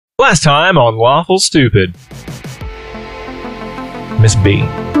Last time on Lawful Stupid. Miss B,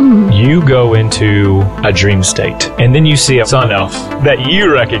 you go into a dream state, and then you see a sun elf that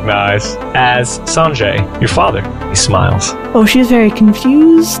you recognize as Sanjay, your father. He smiles. Oh, she's very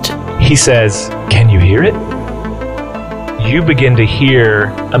confused. He says, "Can you hear it?" You begin to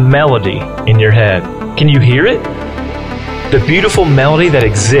hear a melody in your head. Can you hear it? The beautiful melody that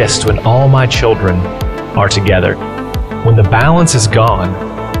exists when all my children are together. When the balance is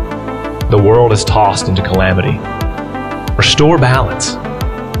gone, the world is tossed into calamity. Restore balance.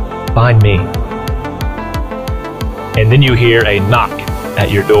 Find me. And then you hear a knock at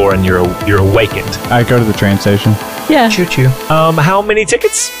your door and you're awakened. I go to the train station. Yeah. Choo-choo. How many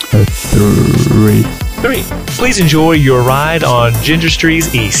tickets? 3. 3. Please enjoy your ride on Ginger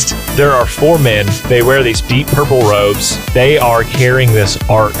Streets East. There are 4 men. They wear these deep purple robes. They are carrying this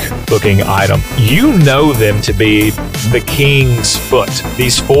ark-looking item. You know them to be the King's Foot.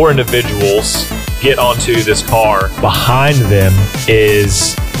 These 4 individuals get onto this car. Behind them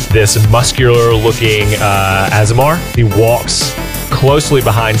is this muscular-looking Azamar. He walks closely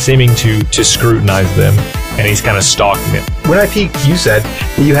behind, seeming to scrutinize them, and he's kind of stalking it. When I peeked, you said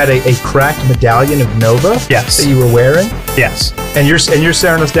that you had a cracked medallion of Nova. Yes. That you were wearing. Yes. And you're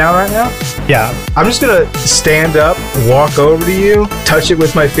staring us down right now. Yeah. I'm just gonna stand up, walk over to you, touch it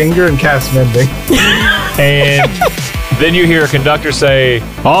with my finger, and cast mending. And then you hear a conductor say,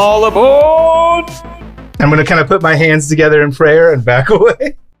 "All aboard!" I'm gonna kind of put my hands together in prayer and back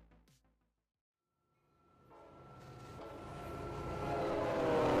away.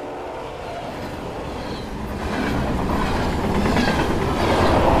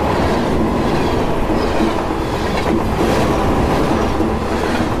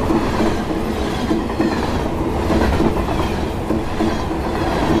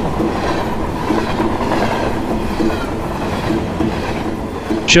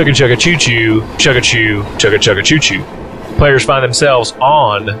 Chugga chugga choo choo, chugga choo, chugga chugga choo choo. Players find themselves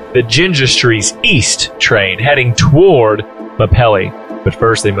on the Ginger Streets East train heading toward Mapelli, but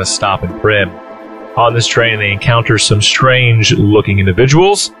first they must stop in Prim. On this train, they encounter some strange-looking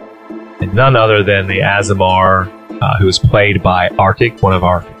individuals, and none other than the Azamar, who is played by Arctic, one of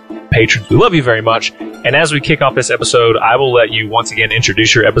our patrons. We love you very much. And as we kick off this episode, I will let you once again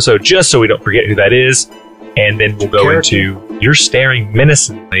introduce your episode, just so we don't forget who that is. And then we'll go into You're Staring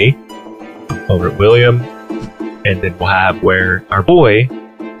Menacingly over at William. And then we'll have where our boy,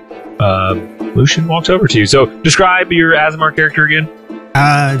 Lucian, walks over to you. So describe your Azamar character again.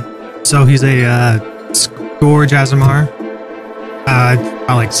 So he's a Scourge Azamar.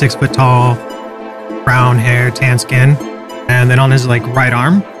 About like 6 foot tall, brown hair, tan skin. And then on his like right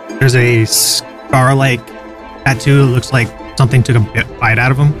arm, there's a scar-like tattoo that looks like something took a bite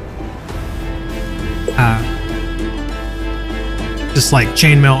out of him. Just like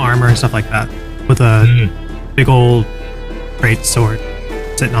chainmail armor and stuff like that, with a big old great sword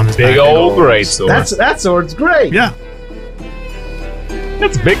sitting on his back. Big old great sword. That sword's great. Yeah,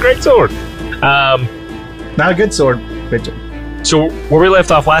 that's a big great sword. Not a good sword. So where we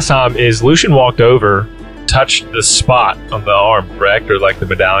left off last time is Lucian walked over, touched the spot on the arm, correct, or like the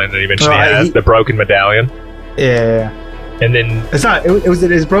medallion that he mentioned he has, the broken medallion. Yeah. And then it's not. It was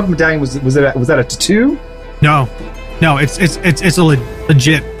his broken medallion. Was that a tattoo? No, it's a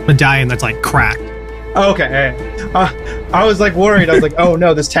legit medallion that's like cracked. Okay. I was like worried. I was like, oh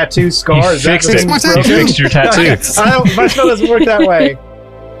no, this tattoo scar. He fixed your tattoo. My spell doesn't work that way.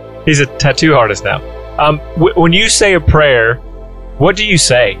 He's a tattoo artist now. When you say a prayer, what do you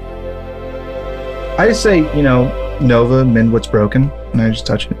say? I just say, Nova, mend what's broken, and I just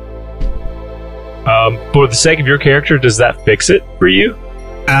touch it. For the sake of your character, does that fix it for you?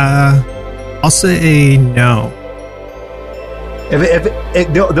 I'll say no.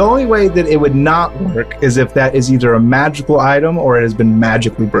 The only way that it would not work is if that is either a magical item or it has been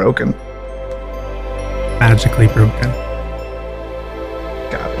magically broken. Magically broken.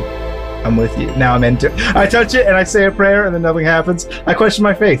 Got it. I'm with you. Now I'm into it. I touch it and I say a prayer and then nothing happens. I question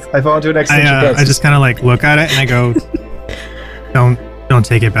my faith. I fall into an existential I just kind of like look at it and I go, don't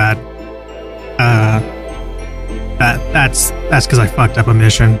take it bad. That's because I fucked up a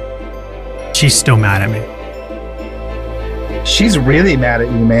mission. She's still mad at me. She's really mad at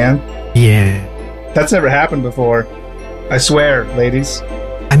you, man. Yeah. That's never happened before. I swear, ladies.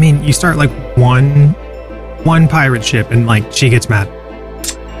 I mean, you start like one pirate ship and like she gets mad.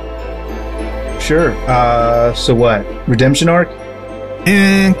 Sure. So what? Redemption arc?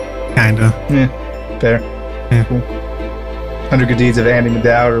 Kinda. Yeah. Fair. Yeah. Cool. 100 Good Deeds of Andy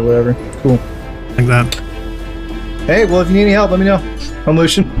McDowd or whatever. Cool. Like that. Hey, well, if you need any help, let me know. I'm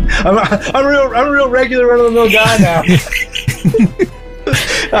Lucian. I'm a real regular run-of-the-mill guy now.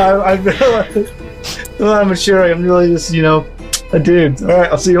 I realized, well, I'm sure I'm really just, a dude. All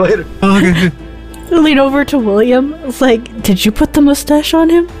right, I'll see you later. Okay. Lean over to William. It's like, did you put the mustache on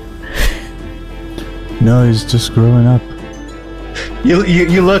him? No, he's just growing up.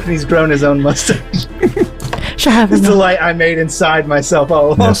 You look and he's grown his own mustache. Should have It's him. the light I made inside myself all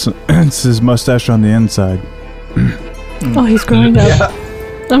along. Yes, it's his mustache on the inside. Oh, he's growing up.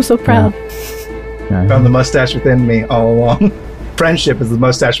 Yeah, I'm so proud. Yeah. found the mustache within me all along. Friendship is the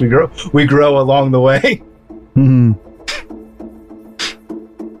mustache we grow along the way. Mhm.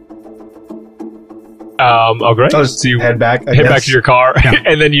 Oh, great. I'll just So you head back. I head back guess. to your car,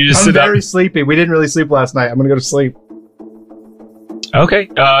 and then you just I'm sit up. very sleepy. We didn't really sleep last night. I'm gonna go to sleep. Okay.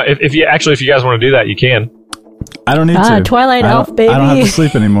 If you guys want to do that, you can. I don't need to. Twilight I Elf, don't- I don't have baby. to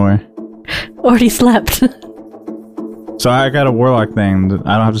sleep anymore. Already slept. So I got a warlock thing. That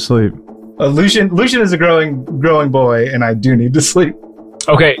I don't have to sleep. Lucian is a growing boy, and I do need to sleep.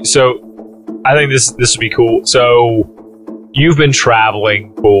 Okay, so I think this would be cool. So you've been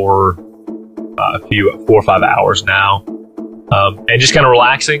traveling for a few 4 or 5 hours now, and just kind of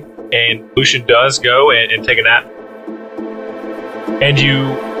relaxing. And Lucian does go and take a nap, and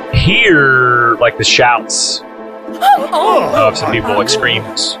you hear like the shouts of some people, like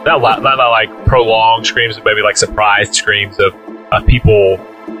screams, not like prolonged screams, but maybe like surprised screams of people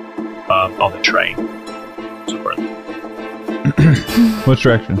on the train. What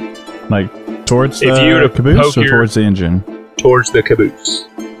direction? Like towards If the you were to caboose poke or your- towards the engine? Towards the caboose,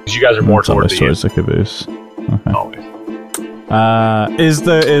 because you guys are more It's towards always the towards the caboose. Okay. always. Is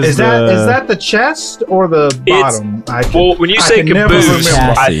Is that the chest or the bottom? Well, when you I say can never caboose,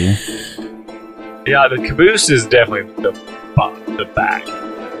 remember. chassis? yeah, the caboose is definitely the back.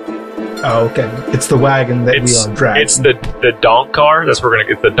 Oh, okay. It's the wagon that we are dragging. It's the donk car. That's where we're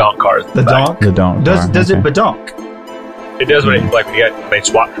gonna get the donk car. the donk. The donk Does car, does it okay. badonk? It does when when they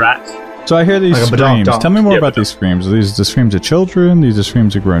swap tracks. So I hear these Like a badonk screams. donk. Tell me more Yeah, about badonk. these screams. Are these the screams of children? These are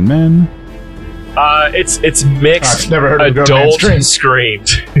screams of grown men? It's mixed. I've never heard of a grown man adult scream.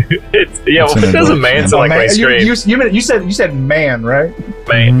 screams. It's That's what an does a adult man scream. sound like man, when he screams? you said man, right?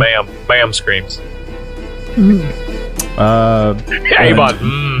 Ma'am screams. Hey, Avon.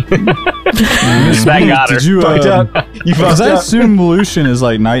 That got her. Did you, Fucked up. You because fucked I up. assume Lucian is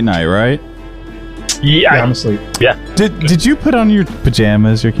like night, right? Yeah. Yeah, I'm asleep. Did you put on your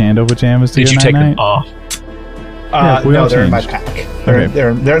pajamas, your candle pajamas? To Did go you take night-night? them off? we No, all they're in my changed. pack. Okay. They're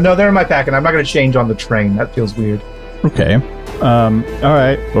in my pack, and I'm not going to change on the train. That feels weird. Okay. All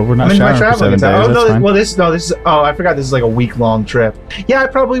right. Well, we're not I'm in my showering for 7 traveling days. time. Oh That's no! fine. Well, this is. Oh, I forgot. This is like a week-long trip. Yeah, I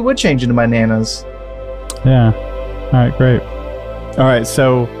probably would change into my nanas. Yeah. All right. Great. All right.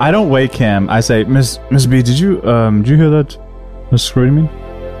 So I don't wake him. I say, Miss B, did you hear that? Miss screaming?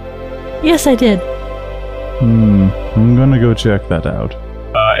 Yes, I did. I'm gonna go check that out.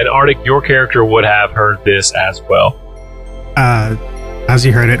 And Arctic, your character would have heard this as well. As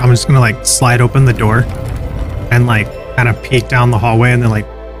you heard it, I'm just gonna like slide open the door and like kind of peek down the hallway and then like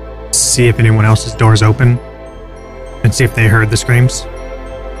see if anyone else's door's open and see if they heard the screams.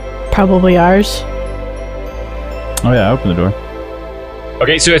 Probably ours. Oh yeah, open the door.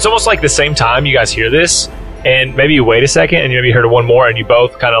 Okay, so it's almost like the same time you guys hear this, and maybe you wait a second, and maybe you heard one more, and you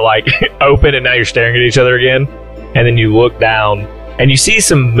both kind of like open, and now you're staring at each other again, and then you look down, and you see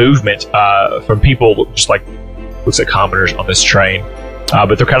some movement from people, just like looks like commoners on this train,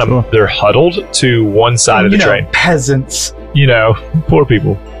 but they're kind of Sure. they're huddled to one side of the train. Peasants, Poor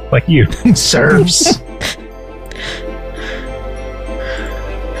people like you. serfs.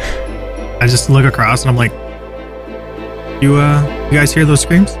 I just look across and I'm like, you guys hear those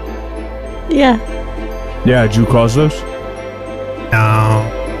screams? Yeah. Yeah, did you cause those?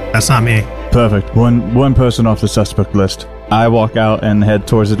 No, that's not me. Perfect. One person off the suspect list. I walk out and head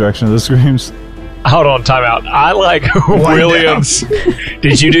towards the direction of the screams. Hold on, time out. I like Williams.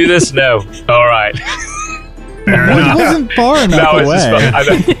 Did you do this? No. All right. Fair It enough. wasn't far enough No, it's just away, fun. I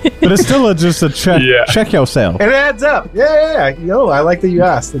know. but it's still just a check. Yeah. Check yourself. It adds up. Yeah. Yo, I like that you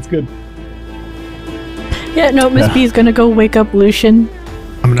asked. That's good. Yeah, no, Miss Yeah. B's gonna go wake up Lucian.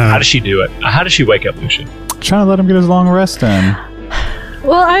 I'm How gonna. does she do it? How does she wake up Lucian? Trying to let him get his long rest in.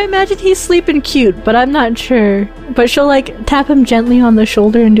 Well, I imagine he's sleeping cute, but I'm not sure. But she'll like tap him gently on the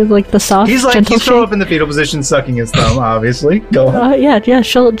shoulder and do like the soft, He's gentle still shake. up in the fetal position, sucking his thumb. Obviously, go on. Yeah,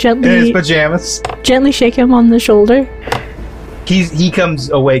 she'll In his gently pajamas. shake him on the shoulder. He comes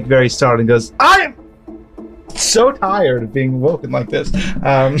awake very startled and goes, "I'm so tired of being woken like this."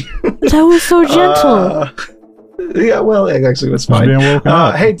 That was so gentle. Yeah, well, it actually was He's fine. being woken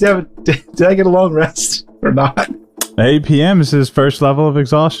up. Hey, Devin, did I get a long rest or not? 8 p.m. is his first level of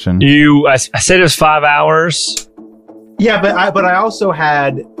exhaustion. I said it was 5 hours. Yeah, but I also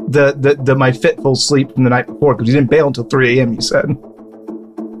had the my fitful sleep from the night before because you didn't bail until 3 a.m. You said.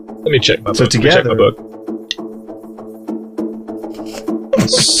 Let me check my book. Together. Let me check my book.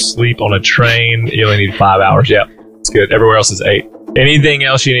 Sleep on a train. You only need 5 hours. Yeah, it's good. Everywhere else is 8. Anything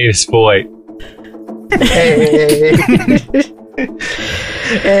else you need is full 8. Hey.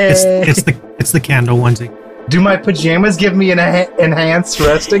 It's the candle onesie. Do my pajamas give me an enhanced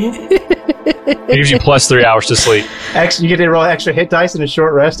resting? It gives you plus 3 hours to sleep. Actually, you get to roll extra hit dice in a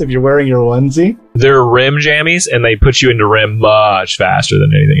short rest if you're wearing your onesie. They're REM jammies, and they put you into REM much faster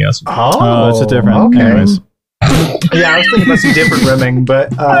than anything else. Oh, it's a different. Okay. Anyways. Yeah, I was thinking about some different rimming,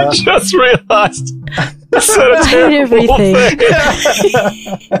 but I just realized. That's a I hate terrible everything.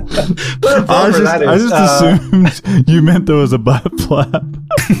 thing. what a bummer that is. I just assumed you meant there was a butt flap.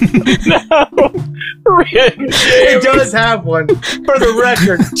 No. REM It jammies. does have one. For the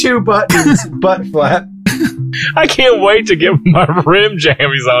record, 2 buttons, butt flap. I can't wait to get my REM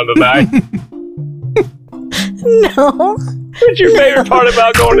jammies on tonight. No. What's your favorite part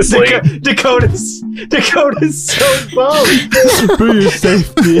about going to sleep? Dakota's so bummed. For your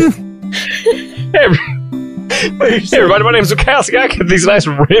safety. Hey, everybody, my name's Wachowski. I got these nice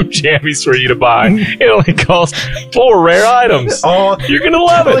REM jammies for you to buy. It only costs 4 rare items. You're going to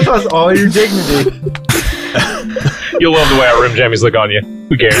love It it. costs all your dignity. You'll love the way our REM jammies look on you.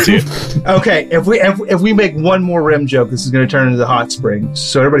 We guarantee it. Okay, if we make one more rim joke, this is going to turn into the hot spring.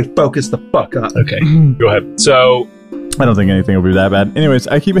 So everybody focus the fuck up. Okay, go ahead. So, I don't think anything will be that bad. Anyways,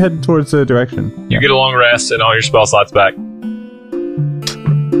 I keep heading towards the direction. you get a long rest and all your spell slots back.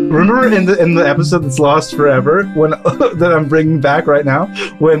 Remember in the episode that's lost forever, when that I'm bringing back right now,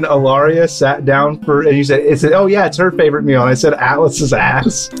 when Alaria sat down and you said, "Oh yeah, it's her favorite meal," and I said Atlas's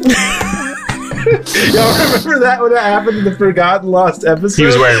ass. Y'all remember that when that happened in the Forgotten Lost episode? He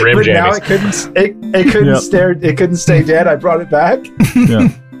was wearing rim but now jammies. it couldn't stay dead. I brought it back. Yeah.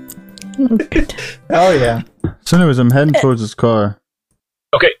 Oh yeah. So anyways, I'm heading towards this car.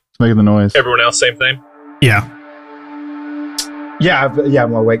 Okay, It's making the noise. everyone else, same thing? Yeah. Yeah,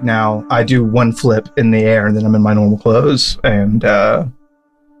 I'm awake now. I do one flip in the air, and then I'm in my normal clothes. And I'm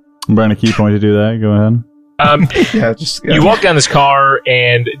trying to keep point to do that. Go ahead. yeah, just You walk down this car,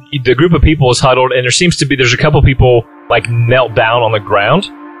 and the group of people is huddled, and there's a couple people like knelt down on the ground,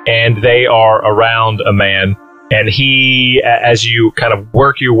 and they are around a man. And he, as you kind of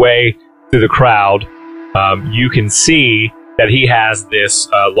work your way through the crowd, you can see that he has this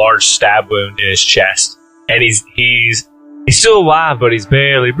large stab wound in his chest, and he's still alive, but he's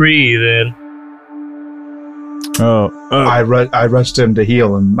barely breathing. I rushed him to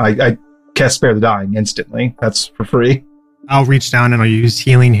heal him. I cast Spare the Dying instantly. That's for free. I'll reach down and I'll use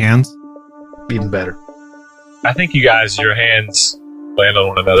healing hands. Even better. I think you guys, your hands land on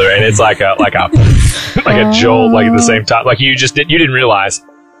one another, and it's like a like a jolt, like at the same time, like you didn't realize,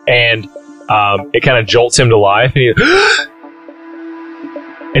 and it kind of jolts him to life,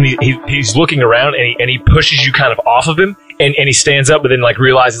 and he's looking around, and he pushes you kind of off of him, and he stands up, but then like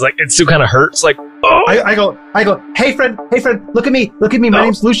realizes like it still kind of hurts, like oh. I go, hey friend, look at me, my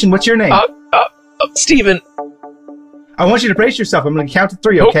name's Lucian, what's your name? Steven. I want you to brace yourself. I'm going to count to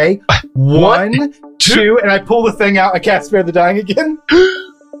 3, okay? 1, 2, and I pull the thing out. I cast Spare the Dying again.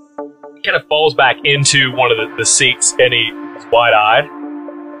 He kind of falls back into one of the seats, and he's wide-eyed.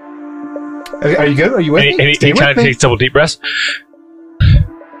 Are you good? Are you with me? And he Stay kind with of me. takes several deep breaths.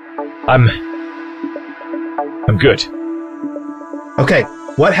 I'm good. Okay,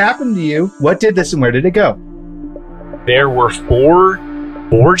 what happened to you? What did this and where did it go? There were four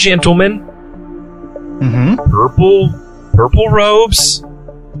gentlemen, purple robes.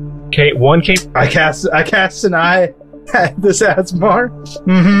 Okay, one came. I cast an eye at this Asmar.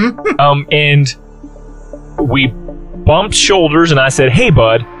 And we bumped shoulders, and I said, "Hey,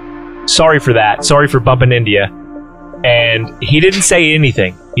 bud, sorry for that. Sorry for bumping into you." And he didn't say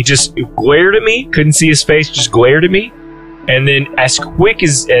anything. He just glared at me. Couldn't see his face. Just glared at me. And then, as quick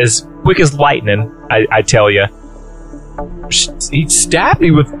as lightning, I tell you, he stabbed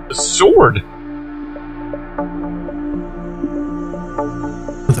me with a sword.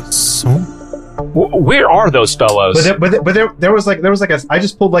 With a sword? Where are those fellows? But there was like I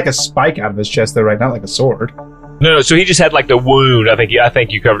just pulled like a spike out of his chest there, right? Not like a sword. No. So he just had like the wound. I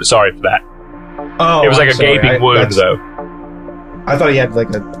think you covered it. Sorry for that. Oh, it was like I'm a sorry. gaping wound, though. I thought he had like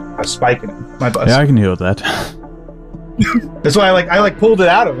a spike in him. My bust. Yeah, I can heal with that. That's why I pulled it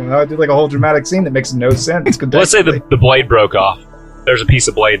out of him. I did like a whole dramatic scene that makes no sense. Let's say the blade broke off. There's a piece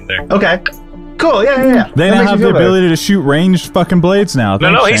of blade in there. Okay. Cool. Yeah. They now have the ability to shoot ranged fucking blades now.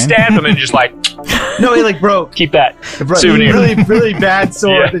 No, he stabbed him and just like. No, he like broke. Keep that It broke. souvenir. Really bad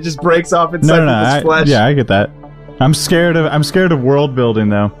sword Yeah. that just breaks off inside people's flesh. Yeah, I get that. I'm scared of world building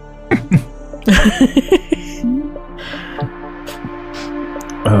though.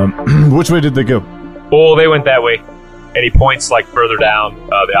 Which way did they go? Oh, they went that way. And he points like further down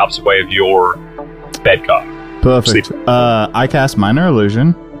the opposite way of your bed cot. Perfect. Sleep. I cast Minor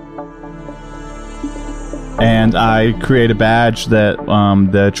Illusion. And I create a badge that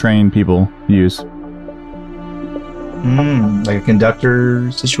the trained people use. Like a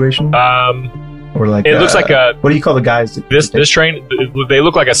conductor situation? Or like it looks like a... What do you call the guys? This train, they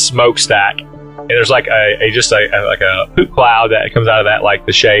look like a smokestack. And there's like a poop cloud that comes out of that, like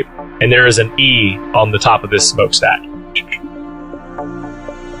the shape. And there is an E on the top of this smokestack.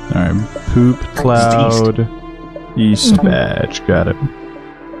 Alright, poop cloud east badge. Got it.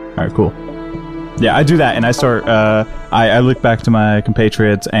 Alright, cool. Yeah, I do that, and I start. I look back to my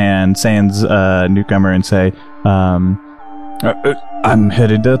compatriots and Sans newcomer and say, "I'm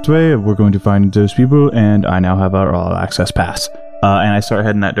headed that way. We're going to find those people, and I now have our all access pass." And I start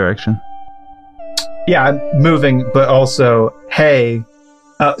heading that direction. Yeah, I'm moving, but also, hey,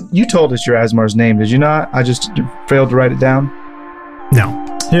 you told us your Asmar's name, did you not? I just failed to write it down. No.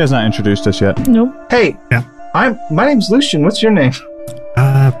 He has not introduced us yet. Nope. Hey, Yeah. My name's Lucian. What's your name?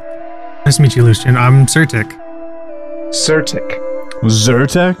 Nice to meet you, Lucian. I'm Sertic. Sertic.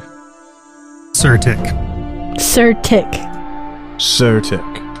 Zyrtec? Sertic. Sir-Tick.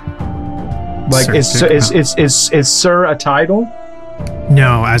 Like, Sertic, is Sir a title?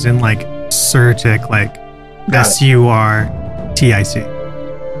 No, as in like Sertic, like Got it.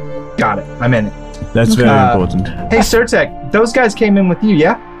 SURTIC. Got it. I'm in it. That's very important. Hey, Sertic, those guys came in with you,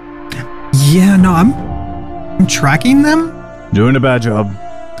 yeah? Yeah, no, I'm tracking them. Doing a bad job.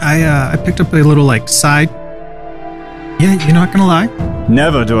 I picked up a little like side. Yeah, you're not gonna lie.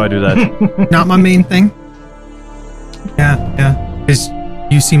 Never do I do that. Not my main thing. Yeah. Because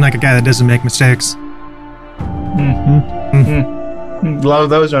you seem like a guy that doesn't make mistakes. A lot of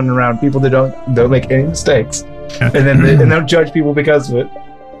those running around, people that don't make any mistakes, Yeah. and then and don't judge people because of it.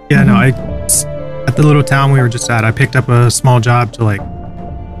 Yeah, no, at the little town we were just at, I picked up a small job to like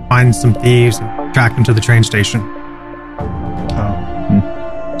find some thieves and track them to the train station.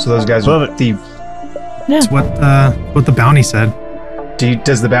 Oh, so those guys Love are it. thieves. That's what the bounty said.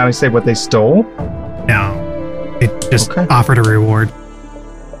 Does the bounty say what they stole? No, it just Okay. offered a reward.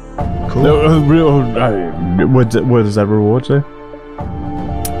 Cool. What does that reward say?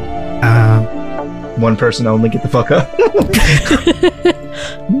 One person only. Get the fuck up.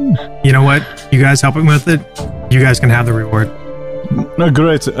 You know what? You guys help him with it. You guys can have the reward. No,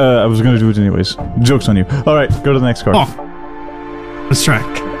 great. I was going to do it anyways. Joke's on you. All right, go to the next card. Oh, let's try.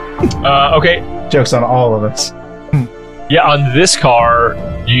 Okay. Joke's on all of us. Yeah, on this car,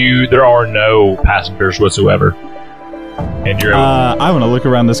 there are no passengers whatsoever. And you're I want to look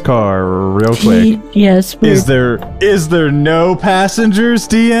around this car real quick. Yes. Is there no passengers,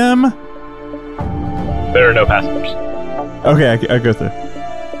 DM? there are no passengers. Okay, I go through.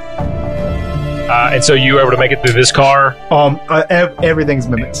 And so you were able to make it through this car. Everything's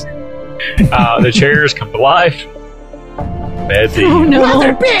mimics. The chairs come to life. Beds eat. Oh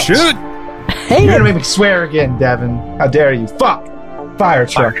no. Shoot! Hey, You're gonna make me swear again, Devin. How dare you? Fuck! Fire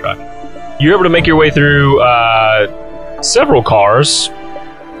Fire truck. truck. You're able to make your way through several cars,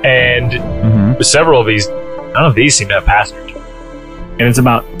 and several of these, none of these seem to have passengers. And it's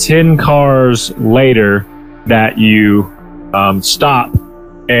about 10 cars later that you stop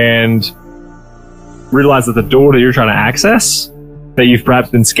and realize that the door that you're trying to access, that you've perhaps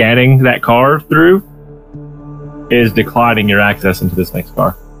been scanning that car through, is declining your access into this next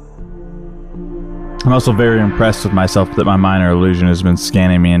car. I'm also very impressed with myself that my minor illusion has been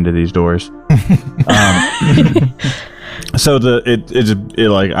scanning me into these doors. So it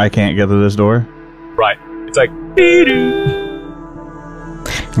like I can't get through this door. Right. It's like, doo-doo.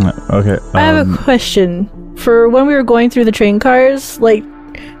 Okay. I have a question. For when we were going through the train cars, like,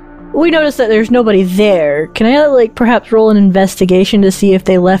 we noticed that there's nobody there. Can I, like, perhaps roll an investigation to see if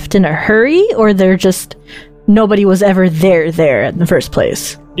they left in a hurry, or they're just nobody was ever there in the first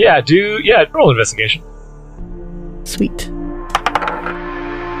place? Yeah, roll an investigation. Sweet.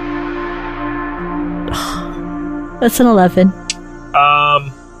 That's an 11.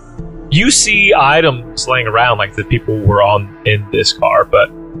 You see items laying around like the people were in this car, but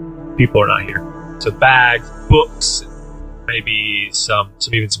people are not here. So bags, books, maybe some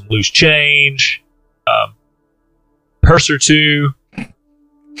loose change, purse or two.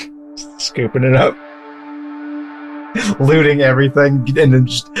 Scooping it up. Looting everything and then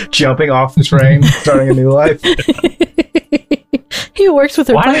just jumping off the train, starting a new life. He works with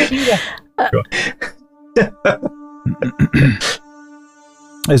her. Why did you do that?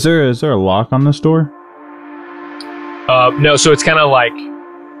 Is there a lock on this door? No, so it's kind of like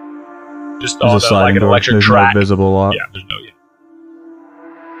just There's a on sliding like an door. electric There's track. no visible lock. Yeah, there's no.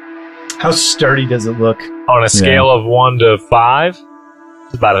 How sturdy does it look? On a scale of 1 to 5,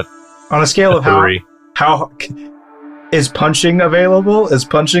 it's about a On a scale of 3. how is punching available? Is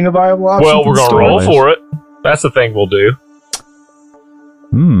punching a viable option? Well, for we're the gonna store? roll for it. That's the thing we'll do.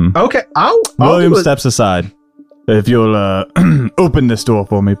 Okay, I'll William do it. steps aside. If you'll open this door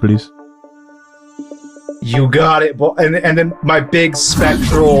for me, please. You got it, and then my big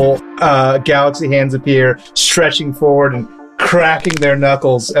spectral galaxy hands appear, stretching forward and cracking their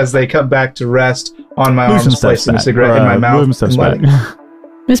knuckles as they come back to rest on my William arms, steps placing a back. cigarette in my mouth. William steps and back. letting-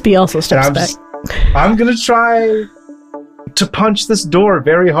 Miss B also and steps I'm, back. I'm gonna try to punch this door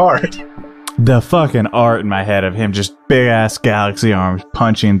very hard. The fucking art in my head of him just big ass galaxy arms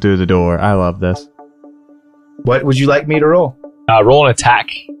punching through the door. I love this. What would you like me to roll? Roll an attack.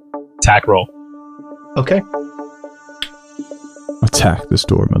 Attack roll. Okay. Attack this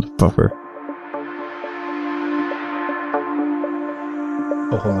door, motherfucker.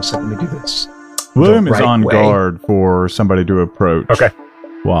 Oh, hold on a second. Let me do this. William is right on way. guard for somebody to approach. Okay.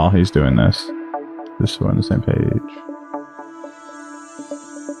 While he's doing this. Just so we're on the same page.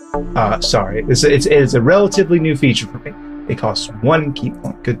 Sorry. It is a relatively new feature for me. It costs 1 key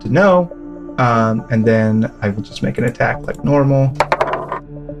point. Good to know. And then I will just make an attack like normal.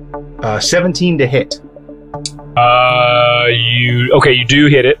 17 to hit. You do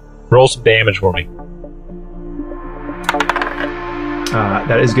hit it. Roll some damage for me.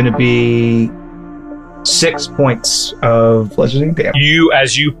 That is going to be 6 points of bludgeoning damage.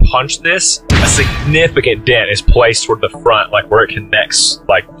 As you punch this, a significant dent is placed toward the front, like where it connects,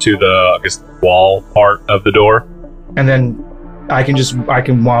 like to the wall part of the door. And then I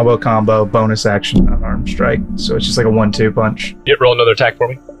can wombo combo bonus action unarmed strike. So it's just like a 1-2 punch. Roll another attack for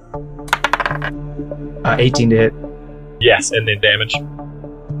me. 18 to hit. Yes, and then damage.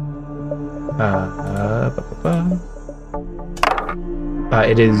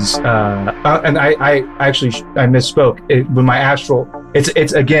 It is, and I actually I misspoke. When my astral,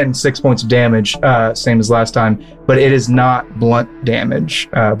 it's again 6 points of damage, same as last time, but it is not blunt damage,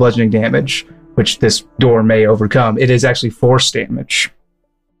 bludgeoning damage, which this door may overcome. It is actually force damage.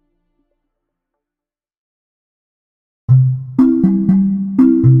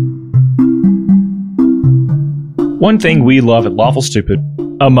 One thing we love at Lawful Stupid,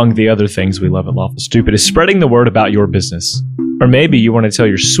 among the other things we love at Lawful Stupid, is spreading the word about your business. Or maybe you want to tell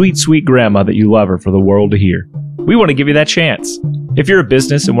your sweet, sweet grandma that you love her for the world to hear. We want to give you that chance. If you're a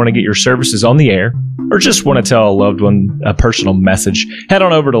business and want to get your services on the air, or just want to tell a loved one a personal message, head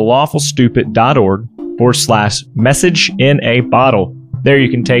on over to lawfulstupid.org/message in a bottle. There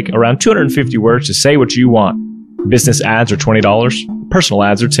you can take around 250 words to say what you want. Business ads are $20, personal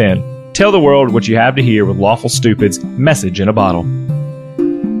ads are $10. Tell the world what you have to hear with Lawful Stupid's Message in a Bottle.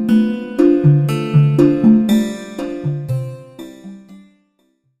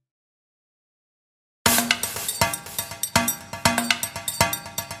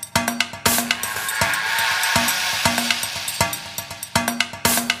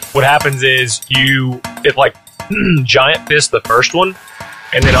 What happens is it like giant fist the first one,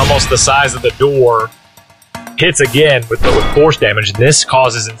 and then almost the size of the door hits again with force damage. And this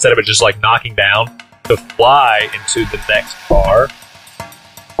causes, instead of it just like knocking down, to fly into the next car.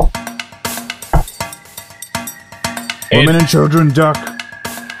 Women and children duck.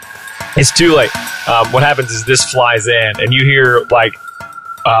 It's too late. What happens is this flies in, and you hear like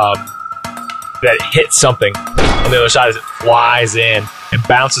that it hits something on the other side as it flies in and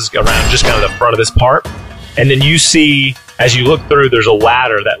bounces around just kind of the front of this part. And then you see, as you look through, there's a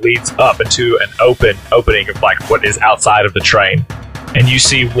ladder that leads up into an opening of like what is outside of the train. And you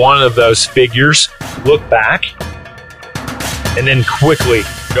see one of those figures look back and then quickly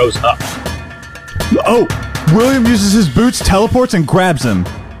goes up. Oh, William uses his boots, teleports, and grabs him.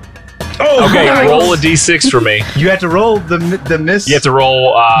 Oh, Okay, nice. roll a d6 for me. You have to roll the miss. You have to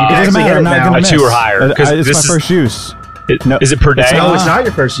roll You It can doesn't actually matter. hit I'm it not now. gonna A miss. 2 or higher, 'cause It's this my is- first use. No, is it per day? No, it's not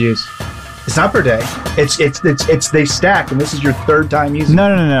your first use. It's not per day. It's they stack, and this is your third time using. No.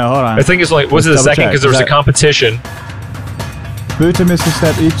 Hold on. I think it's like, was it the Let's second? double Because there was a check. competition. Boots and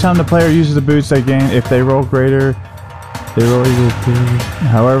misstep. Each time the player uses the boots they gain, if they roll greater, they roll equal to.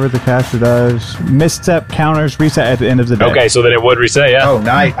 However, the caster does. Misstep counters reset at the end of the day. Okay, so then it would reset, yeah. Oh,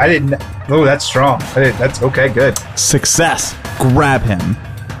 nice. I didn't. Oh, that's strong. That's okay. Good. Success. Grab him.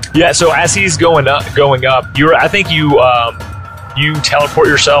 Yeah, so as he's going up, I think you teleport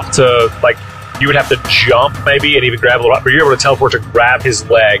yourself to, like, you would have to jump maybe and even grab a little, but you're able to teleport to grab his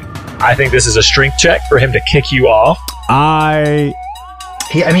leg. I think this is a strength check for him to kick you off. I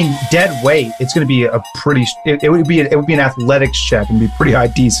I mean, dead weight. It's going to be a pretty. It would be an athletics check and be pretty high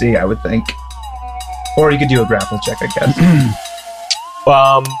DC, I would think. Or you could do a grapple check, I guess.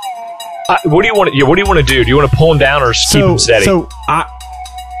 What do you want? What do you want to do? Do you want to pull him down or just keep him steady? So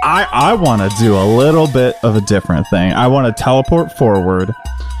I want to do a little bit of a different thing. I want to teleport forward,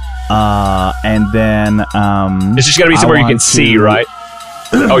 and then it's just got to be somewhere you can see, right?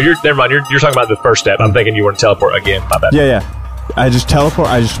 Oh, never mind. You're talking about the first step. I'm thinking you want to teleport again. My bad. Yeah. I just teleport.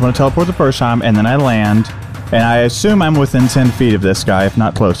 I just want to teleport the first time, and then I land, and I assume I'm within 10 feet of this guy, if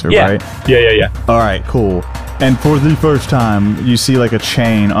not closer, right? Yeah. All right, cool. And for the first time, you see like a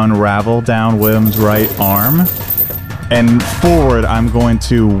chain unravel down William's right arm, and forward, I'm going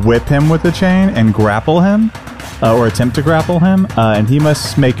to whip him with the chain and grapple him, or attempt to grapple him, and he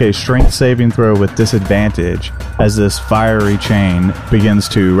must make a strength saving throw with disadvantage as this fiery chain begins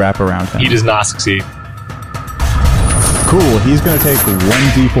to wrap around him. He does not succeed. Cool, he's going to take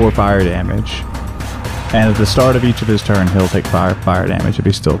 1d4 fire damage. And at the start of each of his turn, he'll take fire damage if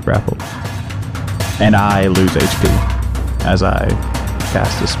he's still grappled. And I lose HP as I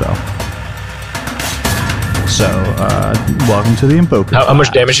cast a spell. So, welcome to the Invoker. How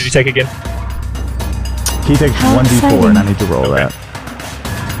much damage did he take again? He takes How 1d4 exciting. and I need to roll that.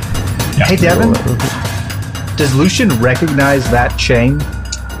 Hey, Devin, does Lucian recognize that chain?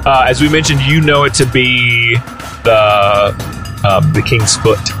 As we mentioned, you know it to be the King's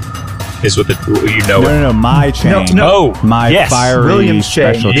Foot. Is what you know it. No, my chain. Oh, My yes. fiery William's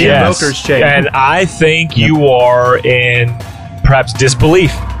chain. special The chain. Invoker's chain. And I think you are in perhaps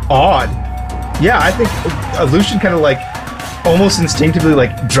disbelief. Odd. Yeah, I think Lucian kind of like almost instinctively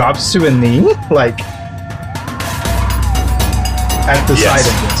like drops to a knee, like at the sight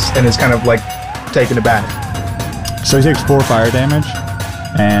of this, and is kind of like taken aback. So he takes 4 fire damage,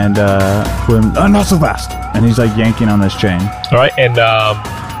 and William, not so fast. And he's like yanking on this chain. All right, and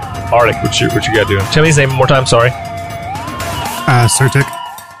Arctic, what you got doing? Tell me his name one more time. Sorry. Surtic.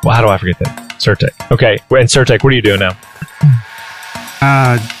 Well, how do I forget that? Surtek. Okay, and Surtek, what are you doing now?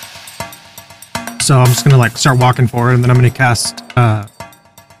 So I'm just gonna like start walking forward, and then I'm gonna cast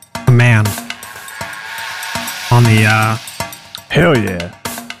command on the. Hell yeah.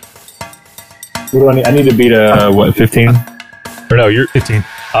 What do I need? I need to beat a, 15? Or no, you're 15.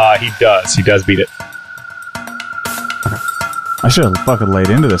 He does beat it. I should have fucking laid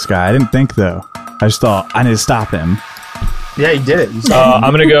into this guy. I didn't think, though. I just thought, I need to stop him. Yeah, he did it.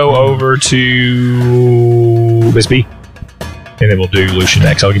 I'm gonna go over to Miss B, and then we'll do Lucian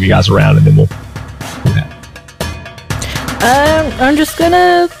next. I'll give you guys a round, and then we'll do that. I'm just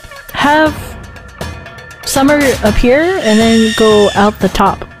gonna have Summer appear and then go out the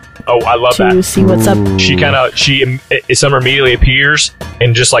top Oh, I love to that. see what's up. Summer immediately appears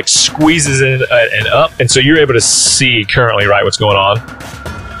and just like squeezes in and up, and so you're able to see currently right what's going on.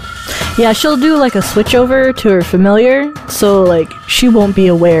 Yeah, she'll do like a switch over to her familiar, so like she won't be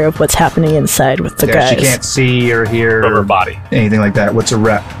aware of what's happening inside with the guys. She can't see or hear From her body. anything like that. What's a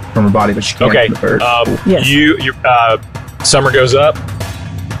rep from her body, but she can't. Okay. from the bird. Yes. Summer goes up,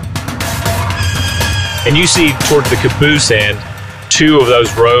 and you see toward the caboose end 2 of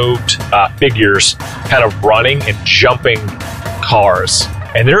those robed figures kind of running and jumping cars.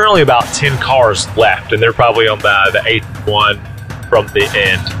 And there are only about 10 cars left, and they're probably on the 8th one from the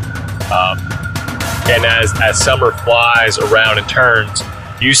end. And as Summer flies around and turns,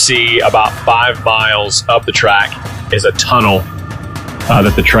 you see about 5 miles up the track is a tunnel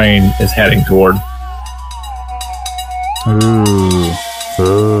that the train is heading toward.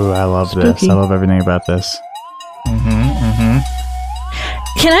 Ooh, I love this. Spooky. I love everything about this.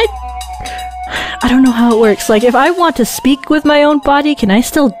 Can I don't know how it works. Like, if I want to speak with my own body, can I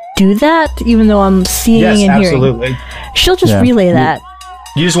still do that, even though I'm seeing yes, and hearing? absolutely. She'll just Yeah. relay that.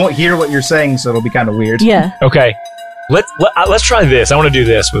 You just won't hear what you're saying, so it'll be kind of weird. Yeah. Okay, let's try this. I want to do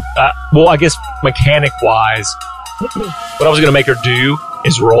this with. Well, I guess mechanic wise, what I was going to make her do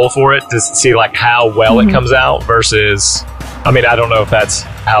is roll for it to see like how well it comes out versus. I mean, I don't know if that's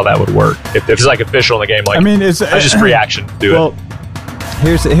how that would work. If it's like official in the game, like I mean, it's just free action. Do well,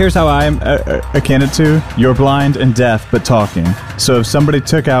 here's how I'm akin it to. You're blind and deaf, but talking. So if somebody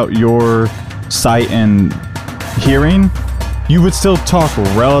took out your sight and hearing, you would still talk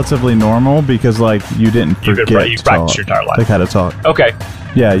relatively normal because, like, you didn't forget you to practiced talk. your entire life. Like how to talk. it. Okay.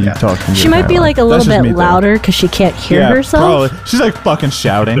 Yeah, you talked. She might be like a little bit louder because she can't hear herself. Probably. She's like fucking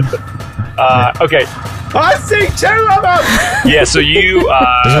shouting. Okay. I see 2 of them! Yeah. So you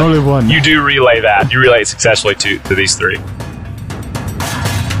There's only one. you do relay that. You relay it successfully to these 3.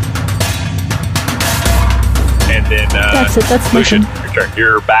 And then That's it, that's Lucian, Lucian. your turn.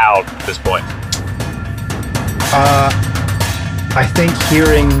 You're bowed at this point. I think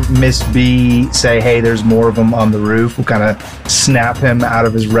hearing Miss B say, "Hey, there's more of them on the roof," will kind of snap him out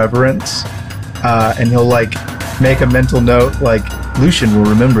of his reverence, and he'll like make a mental note, like Lucian will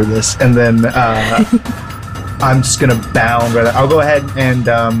remember this, and then I'm just gonna bound. I'll go ahead and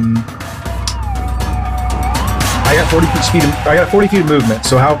I got 40 feet speed. I got 40 feet of movement.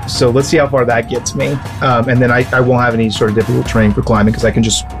 So let's see how far that gets me, and then I won't have any sort of difficult terrain for climbing because I can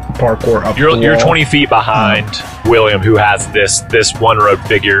just parkour up. You're 20 feet behind William, who has this one road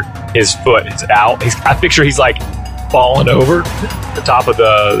figure. His foot is out. I picture he's like falling over the top of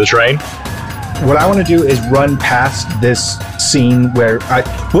the train. What I want to do is run past this scene where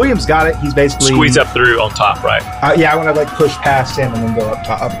William's got it. He's basically squeeze up through on top, right? Yeah, I want to like push past him and then go up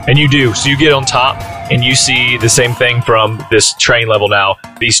top. And you do. So you get on top and you see the same thing from this train level now.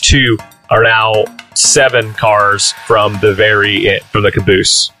 These two are now 7 cars from the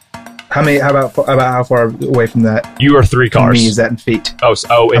caboose. How about how far away from that? You are 3 cars. Me, is that in feet?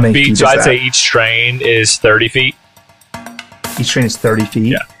 In feet. So I'd say each train is 30 feet. Each train is 30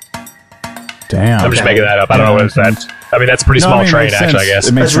 feet? Yeah. Damn. I'm just making that up. I don't know what it's that. I mean, that's a pretty small train, actually, I guess.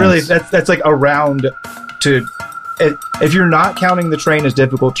 That's really, that's like a round to... If you're not counting the train as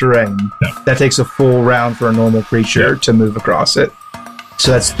difficult terrain, that takes a full round for a normal creature to move across it.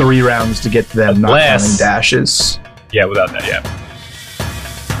 So that's 3 rounds to get to them, not counting dashes. Yeah, without that, yeah.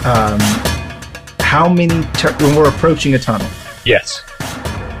 How many... when we're approaching a tunnel? Yes.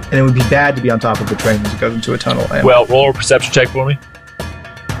 And it would be bad to be on top of the train as it goes into a tunnel. Well, roll a perception check for me.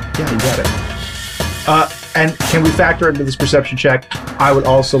 Yeah, you got it. And can we factor into this perception check? I would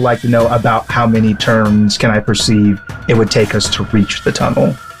also like to know about how many turns can I perceive it would take us to reach the tunnel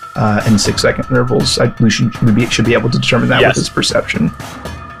in 6-second intervals. We should be able to determine that with this perception.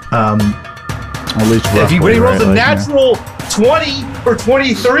 At least if he rolls a natural 20 or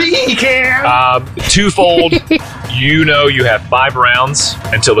 23, he can. Twofold. You know you have 5 rounds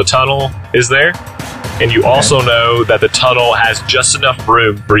until the tunnel is there, and you also know that the tunnel has just enough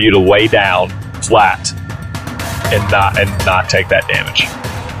room for you to lay down flat and not take that damage.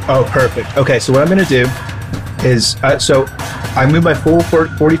 Oh, perfect. Okay, so what I'm going to do is so I moved my full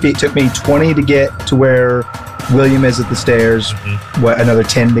 40 feet. It took me 20 to get to where William is at the stairs. What, another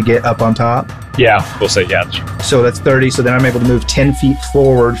 10 to get up on top? Yeah, we'll say yeah. So that's 30. So then I'm able to move 10 feet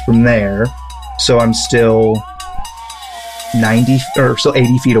forward from there. So I'm still 80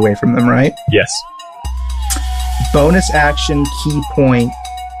 feet away from them, right? Yes. Bonus action, key point,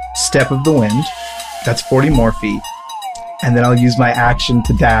 Step of the Wind. That's 40 more feet. And then I'll use my action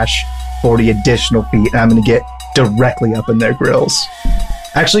to dash 40 additional feet. And I'm going to get directly up in their grills.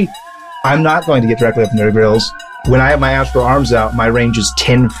 Actually, I'm not going to get directly up in their grills. When I have my astral arms out, my range is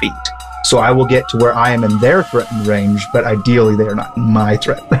 10 feet. So I will get to where I am in their threatened range, but ideally they are not in my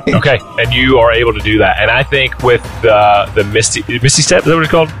threatened range. Okay, and you are able to do that. And I think with the Misty Step, is that what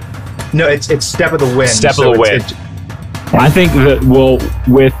it's called? No, it's Step of the Wind. Step of the Wind. I think that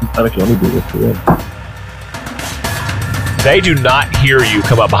actually, let me do this for you. They do not hear you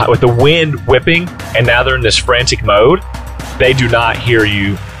come up behind. With the wind whipping, and now they're in this frantic mode, they do not hear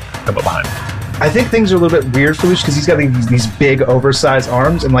you come up behind. I think things are a little bit weird for Lucian because he's got these big oversized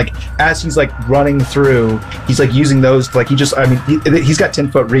arms, and like as he's like running through, he's like using those to, like he's got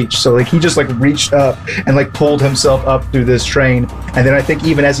 10-foot reach, so like he just like reached up and like pulled himself up through this train, and then I think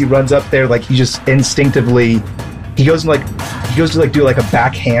even as he runs up there, like he just instinctively he goes to do like a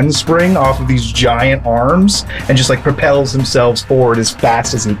back handspring off of these giant arms and just like propels himself forward as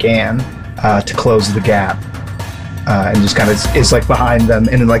fast as he can to close the gap. And just kind of is like behind them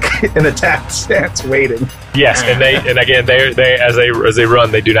in like an attack stance, waiting. Yes, and they as they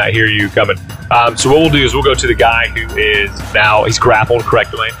run, they do not hear you coming. So what we'll do is we'll go to the guy who is now he's grappled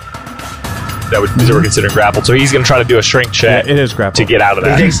correctly. Is that what we're considering grappled? So he's going to try to do a strength check. Yeah, it is grappled to get out of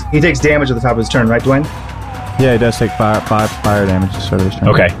that. He takes damage at the top of his turn, right, Dwayne? Yeah, he does take 5 fire damage at the start of his turn.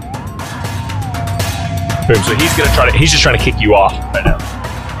 Okay. Boom. So he's just trying to kick you off right now.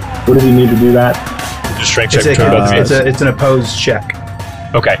 What does he need to do that? Just strength check. It's an opposed check.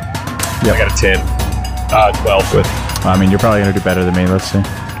 Okay. Yep. I got a 10. 12 with. I mean, you're probably going to do better than me. Let's see.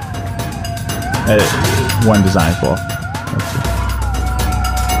 One design flaw. Let's see.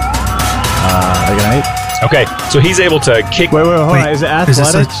 I got an 8. Okay, so he's able to kick. Wait, hold on. Is it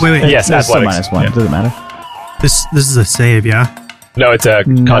athletics? Wait. Yes, athletics. -1. Yeah. Does it matter? This is a save, yeah? No, it's a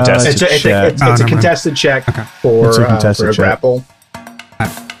contest. It's a contested check for a grapple.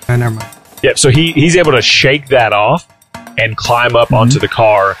 Never mind. Yep, so he's able to shake that off and climb up onto the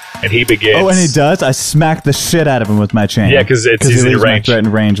car, and he begins. Oh, and he does? I smacked the shit out of him with my chain. Yeah, because it's easy range. My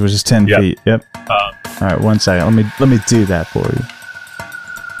threatened range, which is 10 feet. Yep. All right, 1 second. Let me do that for you.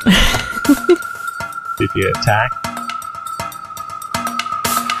 If you attack.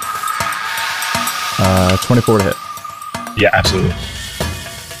 24 to hit. Yeah, absolutely.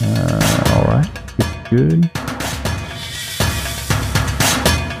 All right. Good.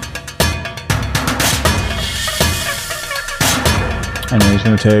 And then he's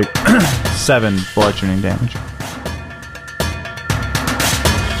going to take 7 bludgeoning damage.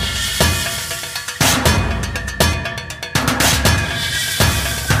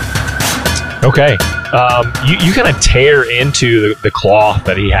 Okay. You kind of tear into the cloth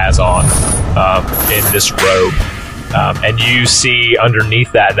that he has on in this robe. And you see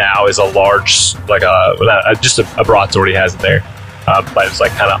underneath that now is a large, like just a broadsword he has in there. But it's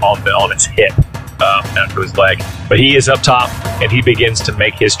like kind of on its hip, down to his leg. But he is up top, and he begins to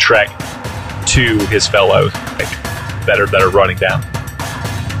make his trek to his fellows that are running down.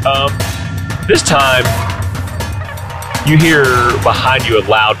 This time, you hear behind you a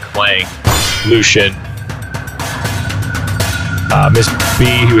loud clang. Lucian, Miss B,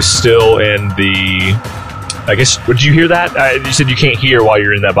 who is still in the. I guess. Did you hear that? You said you can't hear while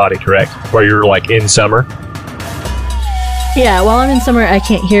you're in that body, correct? While you're like in summer. Yeah, while I'm in summer, I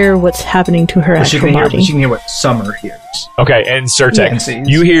can't hear what's happening to her actual body. She can hear what Summer hears. Okay, and Surtek, Yeah.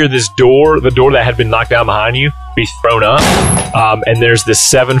 you hear this door, the door that had been knocked down behind you, be thrown up, and there's this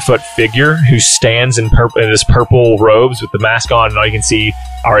 7-foot figure who stands in this purple robes with the mask on, and all you can see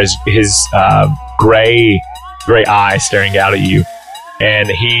are his gray eyes staring out at you, and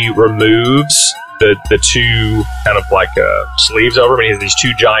he removes the two kind of like sleeves over him, and he has these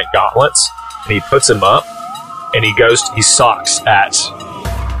 2 giant gauntlets, and he puts them up. And he socks at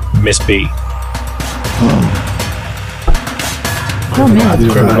Miss B. Oh man.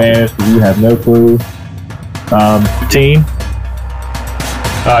 Advantage, you have no clue. 15?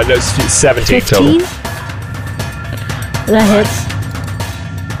 No, it's 17 total. 15? That hits.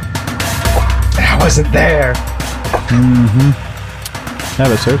 I wasn't there. Yeah,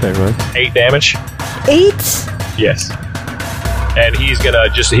 but Surtek was. 8 damage? 8? Yes. And he's gonna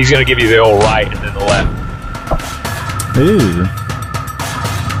give you the old right and then the left. Ooh.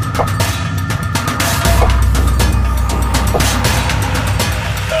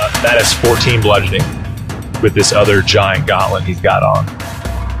 That is 14 bludgeoning with this other giant gauntlet he's got on.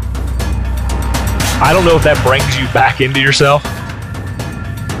 I don't know if that brings you back into yourself.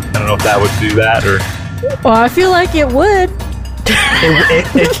 I don't know if that would do that or. Well, I feel like it would.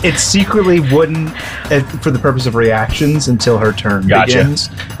 It secretly wouldn't, for the purpose of reactions, until her turn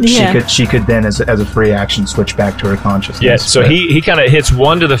begins. Yeah. She could then, as a free action, switch back to her consciousness. Yes, so he kind of hits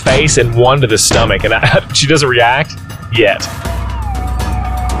one to the face and one to the stomach, and she doesn't react yet.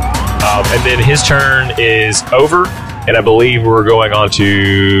 And then his turn is over, and I believe we're going on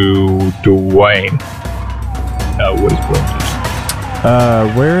to Dwayne. What is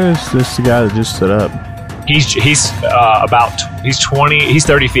Dwayne? Where is this guy that just stood up? He's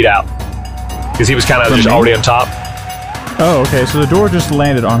 30 feet out because he was kind of just already on top. Oh, okay. So the door just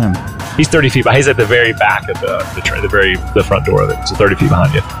landed on him. He's 30 feet, but he's at the very back of the front door of it. So 30 feet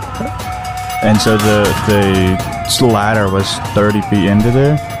behind you. And so the ladder was 30 feet into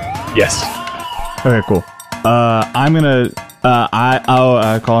there. Yes. Okay, cool. I'm gonna.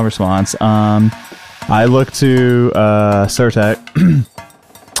 I'll call in response. I look to Surtek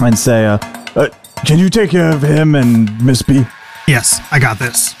and say, "Can you take care of him and Miss B?" Yes, I got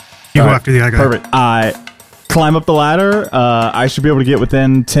this. You All go right, after the other guy. Perfect. I climb up the ladder. I should be able to get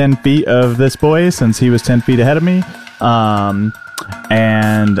within 10 feet of this boy since he was 10 feet ahead of me.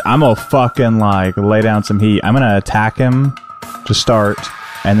 And I'm gonna fucking lay down some heat. I'm gonna attack him to start,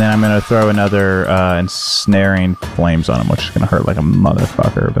 and then I'm gonna throw another ensnaring flames on him, which is gonna hurt like a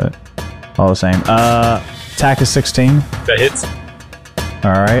motherfucker, but all the same. Attack is 16. That hits.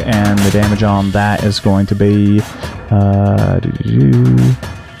 All right, and the damage on that is going to be 8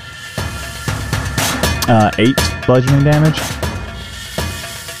 bludgeoning damage.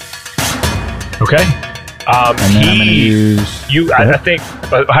 Okay. And then I'm gonna use I think.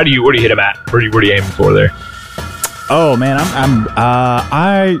 What do you hit him at? Where are you aiming for there? Oh man,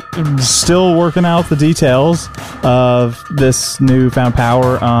 I'm still working out the details of this newfound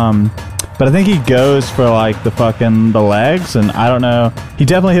power. But I think he goes for the legs, and I don't know. He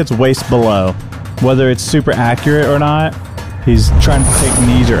definitely hits waist below. Whether it's super accurate or not, he's trying to take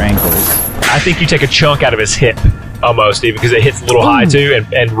knees or ankles. I think you take a chunk out of his hip, almost even because it hits a little high too,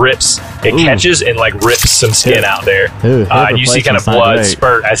 and rips. It catches and rips some skin out there. Ooh, and you see kind of blood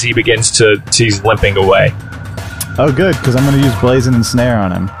spurt as he begins he's limping away. Oh, good, because I'm going to use Blazing and Snare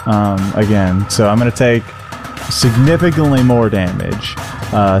on him again. So I'm going to take significantly more damage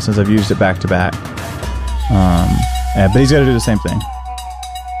since I've used it back to back. But he's got to do the same thing.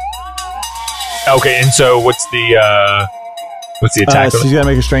 Okay, and so what's the attack? So he's got to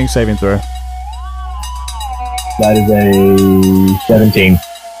make a strength saving throw. That is a 17.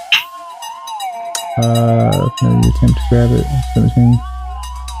 Maybe attempt to grab it. 17.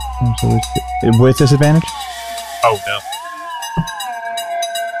 With disadvantage? Oh, no.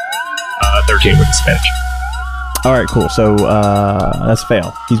 13 with disadvantage. Alright, cool. So, that's a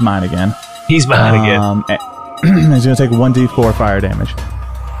fail. He's mine again. He's mine again. He's going to take 1d4 fire damage.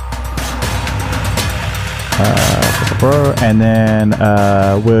 And then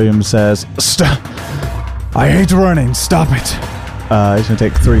William says, "Stop! I hate running. Stop it." He's going to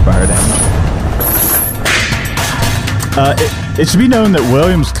take 3 fire damage. It should be known that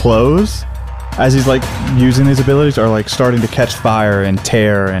William's clothes, as he's like using these abilities, are like starting to catch fire and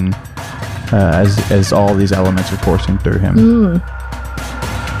tear, and as all these elements are coursing through him.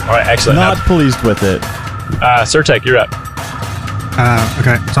 All right, excellent. Not pleased with it. Surtek, you're up.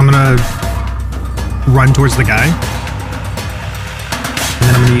 Okay, so I'm gonna run towards the guy, and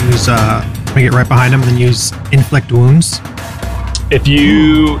then I'm gonna use I'm gonna get right behind him and then use inflict wounds. If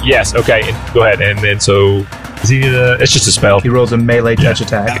you yes, okay, go ahead. And then so is he? It's just a spell. He rolls a melee touch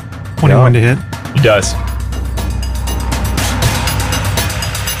attack. 21 to hit. He does.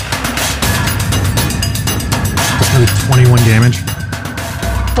 That's gonna be 21 damage.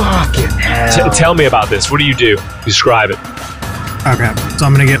 Fucking hell. Tell me about this. What do you do? Describe it. Okay, so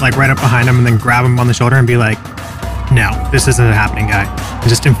I'm gonna get like right up behind him and then grab him on the shoulder and be like, "No, this isn't happening, guy." And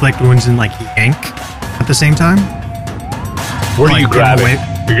just inflict wounds and like yank at the same time. Where do Like, you grab get him it?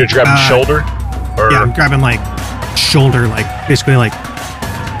 away. You're gonna grab his shoulder? Or Yeah, I'm grabbing like shoulder, like basically like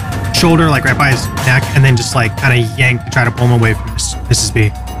shoulder, like right by his neck, and then just like kind of yank to try to pull him away from Mrs.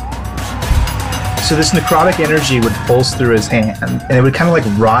 B. So this necrotic energy would pulse through his hand, and it would kind of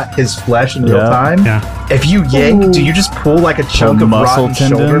like rot his flesh in real Yeah. time. Yeah. If you yank, do you just pull like a chunk of muscle rotten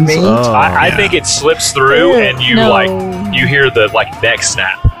shoulder tendons? meat? Oh. I yeah. think it slips through, and you No. you hear the neck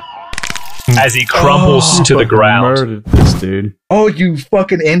snap as he crumples to the ground. Murdered this dude. Oh, you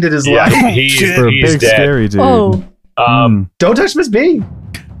fucking ended his Yeah, life. he's For a he's big, dead. scary dude. Oh, Don't touch Miss B.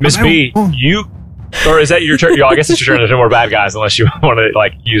 Miss B, you or is that your turn? I guess it's your turn. There's no more bad guys unless you want to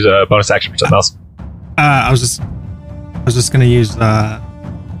like use a bonus action for something else. I was just gonna use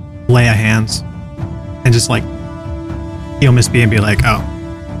lay of hands and just like heal Miss B and be like, "Oh,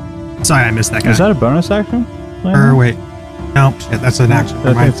 sorry, I missed that guy." Is that a bonus action? Or wait, no, shit, that's an action. I Never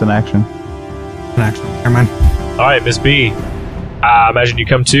think mind. it's an action. An action. Never mind. All right, Miss B. Imagine you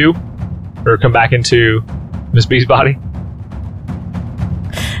come to, or come back into Miss B's body.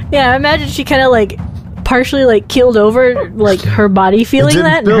 yeah. I imagine she kind of like partially like keeled over, like her body feeling didn't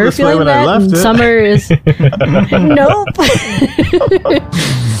that, and feel her this way feeling when I that, left and it. Summer is nope.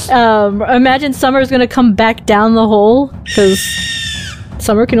 Imagine Summer's gonna come back down the hole because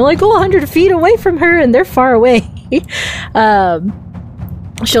Summer can only go 100 feet away from her, and they're far away.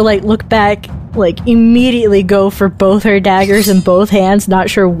 She'll like look back, like immediately go for both her daggers in both hands, not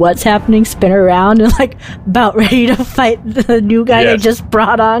sure what's happening, spin around and like about ready to fight the new guy they Yes. just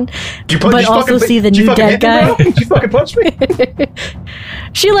brought on, Did you but did you also fucking- see the did you new fucking dead hit me, guy. bro? Did you fucking punch me?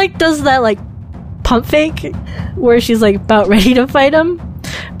 She like does that like pump fake where she's like about ready to fight him,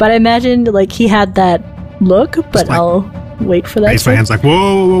 but I imagined like he had that look, but like- I'll wait for that. Raise my to- hands like, whoa,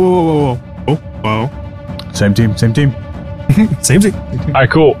 whoa, whoa, whoa, whoa, whoa, whoa, Same team. Same thing. All right,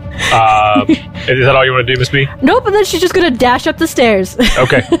 cool. Is that all you want to do, Miss B? Nope, and then she's just gonna dash up the stairs.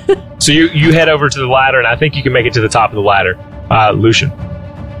 Okay. So you head over to the ladder, and I think you can make it to the top of the ladder. Lucian.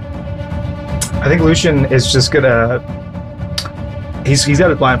 I think Lucian is just gonna. He's got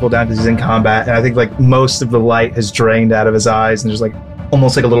his blindfold down because he's in combat, and I think like most of the light has drained out of his eyes, and there's like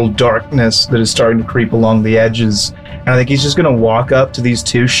almost like a little darkness that is starting to creep along the edges. And I think he's just gonna walk up to these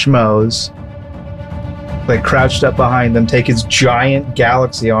two schmoes, like crouched up behind them, take his giant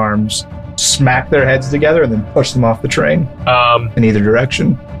galaxy arms, smack their heads together, and then push them off the train in either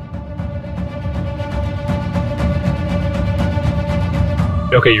direction.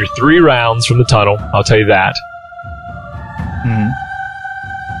 Okay, you're 3 rounds from the tunnel. I'll tell you that.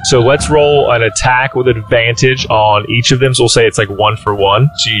 So let's roll an attack with advantage on each of them. So we'll say it's like 1 for 1.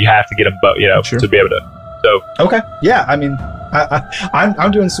 So you have to get them both, Sure. to be able to. So Okay, yeah. I mean,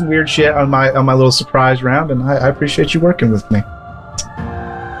 I'm doing some weird shit on my little surprise round, and I appreciate you working with me.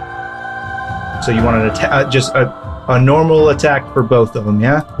 So you want an attack, just a normal attack for both of them,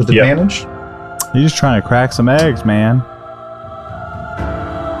 yeah, with Yep. advantage. You're just trying to crack some eggs, man.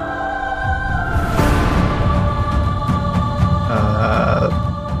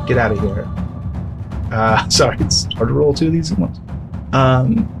 Get out of here. Sorry, it's hard to roll 2 of these at once.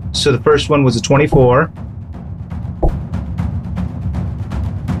 So the first one was a 24.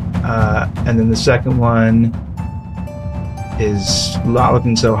 And then the second one is not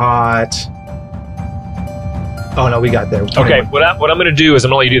looking so hot. Oh no, we got there. Okay, what I'm going to do is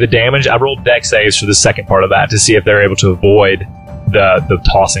I'm going to let you do the damage. I rolled dex saves for the second part of that to see if they're able to avoid the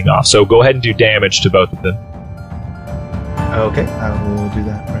tossing off. So go ahead and do damage to both of them. Okay, I will do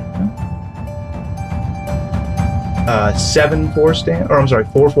that right now. 7 force damage, or I'm sorry,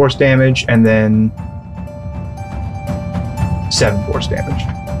 4 force damage, and then 7 force damage.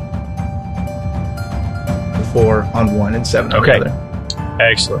 4 on one and 7 on Okay. the other.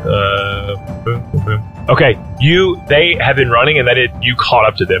 Excellent. Boom, boom, boom. Okay, they have been running, and you caught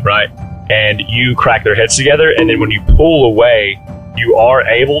up to them, right? And you crack their heads together, and then when you pull away, you are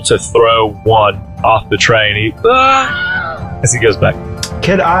able to throw one off the train. As he goes back.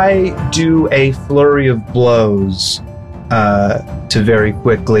 Could I do a flurry of blows to very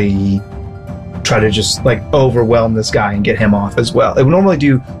quickly try to just like overwhelm this guy and get him off as well? It would normally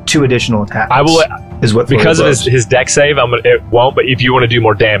do 2 additional attacks. I will, is what because of blows. his dex save. It won't. But if you want to do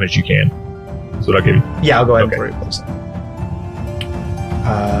more damage, you can. That's what I'll give you. Yeah, I'll go ahead Okay. and flurry of blows.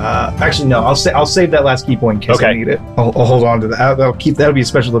 Actually, no. I'll save that last key point in case I Okay. need it. I'll hold on to that. That'll be a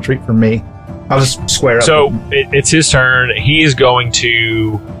special treat for me. I'll just square up. So it's his turn. He is going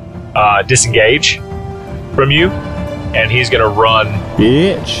to disengage from you, and he's going to run.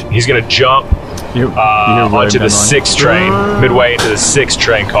 Bitch. He's going to jump You onto the 6 train, midway into the 6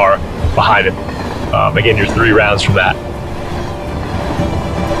 train car behind him. Again, you're 3 rounds from that.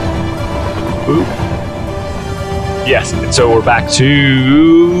 Oop. Yes, and so we're back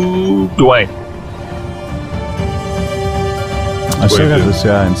to Dwayne. I still got this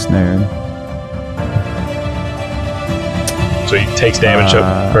guy ensnared. So he takes damage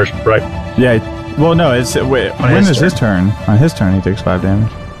first, right? Yeah. Well, no. It's wait. On When his is his turn? On his turn, he takes 5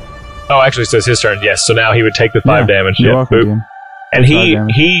 damage. Oh, actually, so it's his turn. Yes. So now he would take the 5 damage. You're Yeah. welcome, Boop. Jim. And 5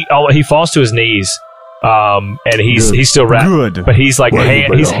 damage. he falls to his knees, and he's Good. still wrapped, Good. but he's like Where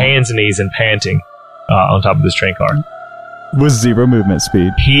you he's belong. hands and knees and panting on top of this train car. With 0 movement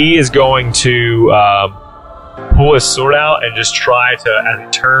speed. He is going to pull his sword out and just try to, as he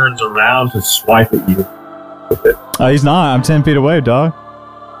turns around, To swipe at you. He's not. I'm 10 feet away, dog.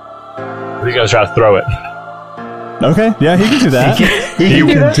 he's going to try to throw it. Okay. Yeah, he can do that. he He can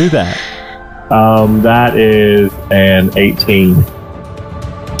do can that? do that. That is an 18.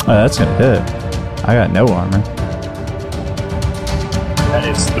 Oh, that's gonna hit. I got no armor. That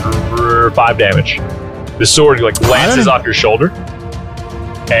is 5 damage. The sword like lances off your shoulder,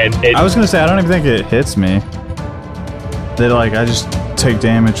 and it, I was gonna say I don't even think it hits me. I just take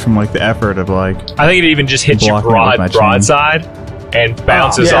damage from like the effort of like. I think it even just hits you Block me with my chain. broadside and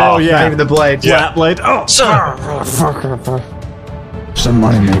bounces yeah, off. yeah. Not even the blade. Yeah. Blade. Oh, Son some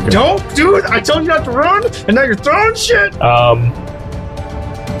money maker. Don't do it! I told you not to run, and now you're throwing shit.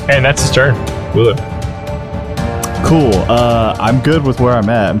 and that's his turn. Wheeler. Cool. I'm good with where I'm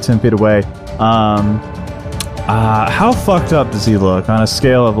at. I'm 10 feet away. How fucked up does he look on a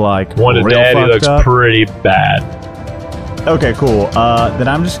scale of like 1 to real dead. He fucked looks up? pretty bad. Okay, cool. Then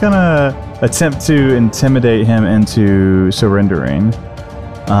I'm just gonna attempt to intimidate him into surrendering.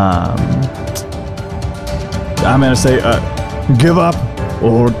 I'm gonna say, give up,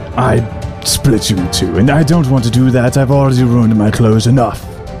 or I split you in 2. And I don't want to do that. I've already ruined my clothes enough.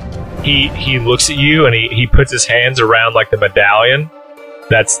 He looks at you and he puts his hands around like the medallion.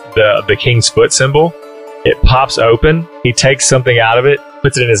 That's the king's foot symbol. It pops open. He takes something out of it,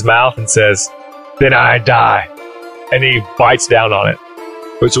 puts it in his mouth, and says, "Then I die." And he bites down on it.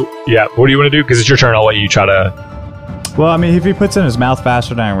 So, yeah, what do you want to do? Because it's your turn. I'll let you try to. Well, I mean, if he puts it in his mouth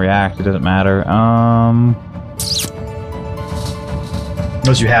faster than I react, it doesn't matter.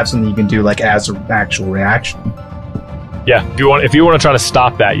 Unless you have something you can do like as an actual reaction. Yeah, if you want to try to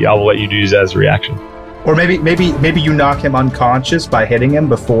stop that, I will let you do this as a reaction. Or maybe you knock him unconscious by hitting him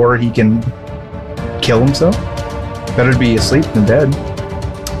before he can kill himself. Better to be asleep than dead.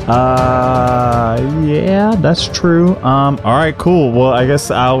 Yeah, that's true. All right, cool. Well, I guess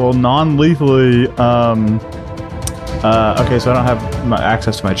I will non-lethally. Okay, so I don't have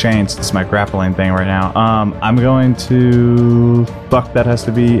access to my chains. It's my grappling thing right now. I'm going to. Fuck, that has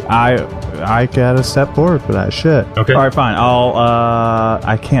to be. I gotta step forward for that shit. Okay. All right, fine.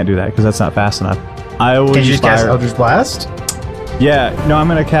 I can't do that because that's not fast enough. I will Can you use just cast fire. Eldritch Blast? Yeah, no, I'm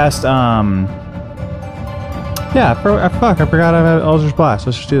gonna cast. Yeah, fuck, I forgot I have Eldritch Blast.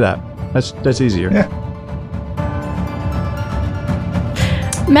 Let's just do that. That's easier. Yeah.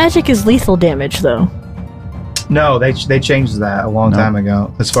 Magic is lethal damage, though. No, they changed that a long No. time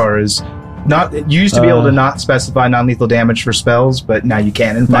ago. As far as not, you used to be able to not specify non-lethal damage for spells, but now you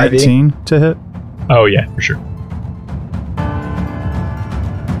can in 5e. 19 to hit. Oh yeah, for sure.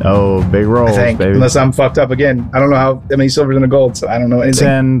 Oh, big rolls, I think, baby. unless I'm fucked up again. I don't know how many silvers and a gold, so I don't know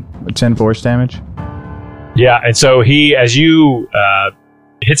anything. 10 force damage. Yeah, and so he, as you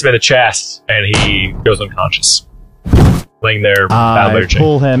hits him in the chest, and he goes unconscious, laying there. I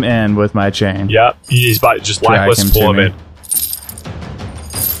pull him in with my chain. Yep, he's just lifeless. Pull him in.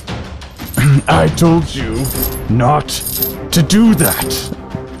 I told you not to do that.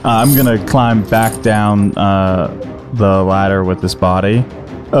 I'm gonna climb back down the ladder with this body.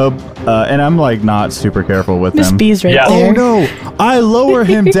 And I'm like not super careful with Miss him. B's right Yeah. there. Oh no! I lower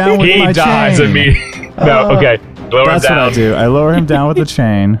him down with my He dies chain. immediately. No, okay. Lower That's him down. what I do. I lower him down with the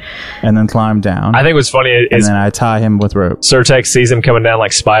chain, and then climb down. I think what's funny and is then I tie him with rope. Surtek sees him coming down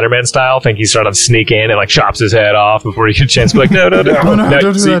like Spider-Man style. Think he's trying to sneak in and like chops his head off before he gets a chance to be like, no, Oh, no,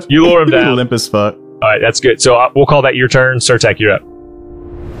 don't do see, that. you lower him down. Limp as fuck. All right, that's good. So we'll call that your turn. Surtek, you're up.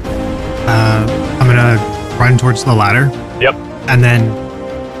 I'm gonna run towards the ladder Yep. and then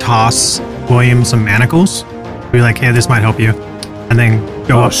toss William some manacles. Be like, hey, this might help you, and then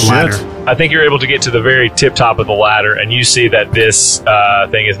go up the ladder. I think you're able to get to the very tip top of the ladder, and you see that this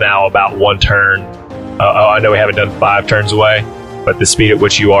thing is now about one turn. I know we haven't done 5 turns away, but the speed at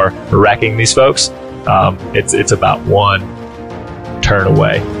which you are wrecking these folks, it's about 1 turn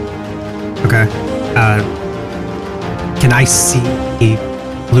away. Okay. Can I see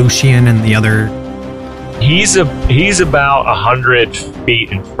Lucian and the other? He's about 100 feet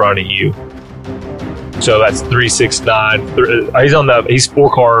in front of you. So that's 3, 6, 9. He's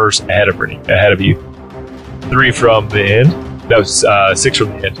 4 cars ahead of you. 3 from the end. No, 6 from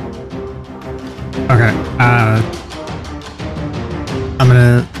the end. Okay. I'm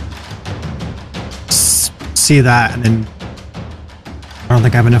gonna see that, and then I don't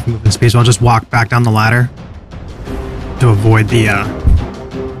think I have enough movement speed, so I'll just walk back down the ladder to avoid the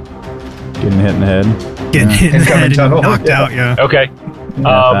Getting hit in the head. getting hit in the Incoming head and tunnel. knocked Yeah. out. Yeah. Okay.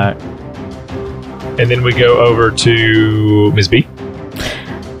 Back. And then we go over to Ms. B.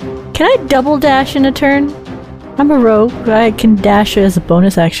 Can I double dash in a turn? I'm a rogue. I can dash as a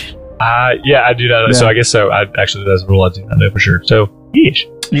bonus action. Yeah, I do not know. So Yeah. I guess so. That's a rule I do not know for sure. So, yeesh.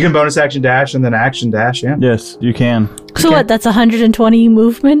 You can bonus action dash and then action dash. Yeah. Yes, you can. So what? That's 120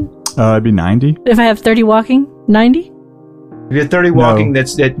 movement. It'd be 90. If I have 30 walking, 90. If you have 30 walking,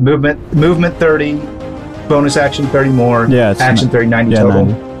 that's it. Movement 30, bonus action 30 more. Yeah, it's action 30, 90 Yeah, total.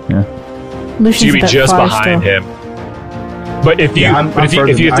 90. Yeah. So Lucian's you'd a be bit just far behind still. him. But if you, Yeah, I'm if you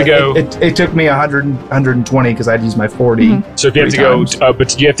further- have to go, it took me 120 because I'd used my 40. Mhm. so if you have to 3 go, times.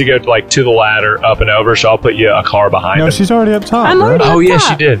 but you have to go like to the ladder up and over. So I'll put you a car behind No, him. she's already up top. I'm right? already- Oh up yes,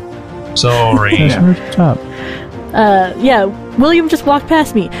 top. you did. Sorry. Yeah, she's already up top. Yeah, William just walked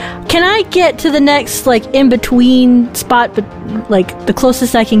past me. Can I get to the next, like, in-between spot, but, like, the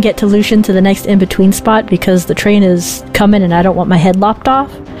closest I can get to Lucian to the next in-between spot because the train is coming and I don't want my head lopped off?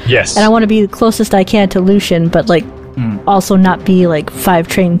 Yes. And I want to be the closest I can to Lucian, but, like, also not be, like, 5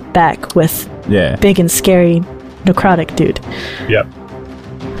 train back with Yeah. big and scary necrotic dude. Yep.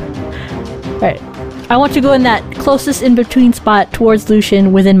 Right. I want to go in that closest in-between spot towards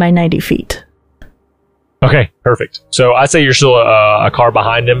Lucian within my 90 feet. Okay, perfect. So I'd say you're still a car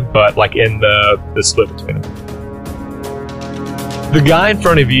behind him, but like in the split between them. The guy in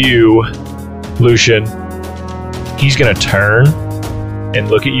front of you, Lucian, he's gonna turn and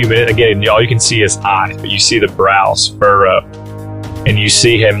look at you. And again, all you can see is eyes, but you see the brows furrow, and you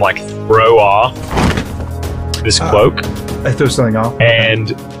see him like throw off this cloak, I threw something off. and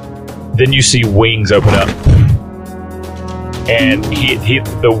then you see wings open up. And he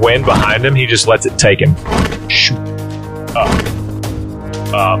the wind behind him, he just lets it take him. Shoot.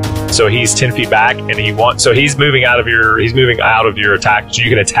 Up. So he's 10 feet back, and he's moving out of your attack, so you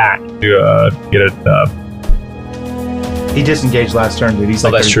can attack to get a. He disengaged last turn, dude. He's Oh,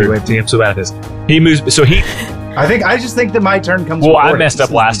 like that's 30 feet true. away. See, I'm so bad at this. He moves. So he. I just think that my turn comes. Well, before I it. messed This up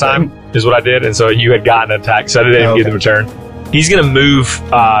is last the thing. time, is what I did, and so you had gotten an attack, so I didn't even give him a turn. He's gonna move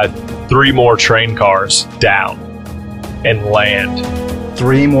 3 more train cars down and land.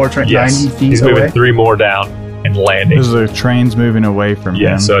 3 more train. Yes, 90 feet he's away. moving 3 more down and landing. There's the trains moving away from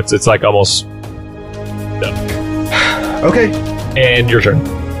Yeah, him. so it's like almost. Okay. And your turn.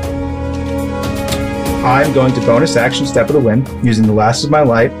 I'm going to bonus action Step of the Wind using the last of my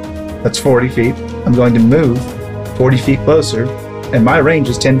light. That's 40 feet. I'm going to move 40 feet closer, and my range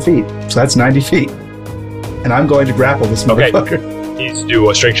is 10 feet, so that's 90 feet. And I'm going to grapple this Okay. motherfucker. He needs to do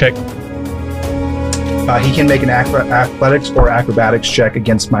a strength check. He can make an athletics or acrobatics check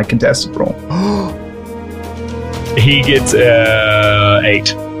against my contested roll. He gets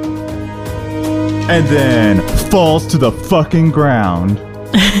 8. And then falls to the fucking ground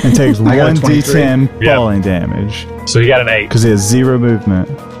and takes I got a 1d10 Yeah. falling damage So he got an 8. because he has 0 movement.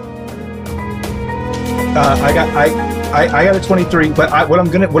 I got a 23. But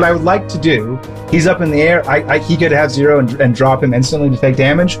what I would like to do, he's up in the air. He could have 0 and drop him instantly to take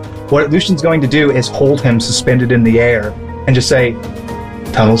damage. What Lucian's going to do is hold him suspended in the air and just say,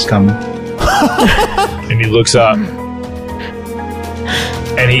 "Tunnel's coming." And he looks up,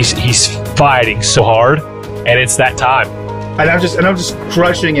 and he's fighting so hard, and it's that time. And I'm just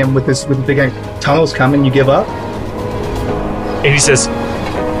crushing him with the big guy. "Tunnel's coming. You give up?" And he says,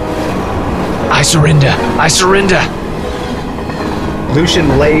 "I surrender. I surrender."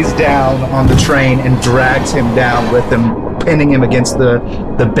 Lucian lays down on the train and drags him down with him, pinning him against the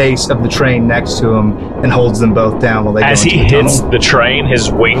base of the train next to him, and holds them both down while they As go he into the hits tunnel. the train,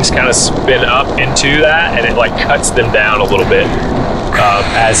 his wings kind of spin up into that, and it like cuts them down a little bit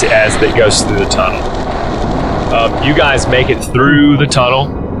as it goes through the tunnel. You guys make it through the tunnel.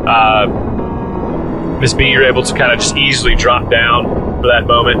 Miss B, you're able to kind of just easily drop down for that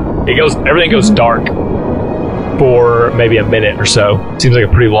moment. Everything goes dark for maybe a minute or so. Seems like a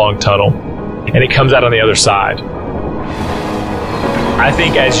pretty long tunnel, and it comes out on the other side. I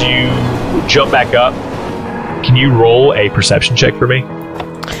think as you jump back up, can you roll a perception check for me?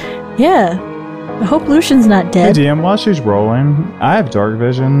 Yeah. I hope Lucian's not Hey dead. DM, while she's rolling, I have dark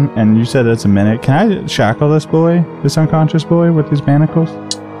vision, and you said it's a minute. Can I shackle this unconscious boy with these manacles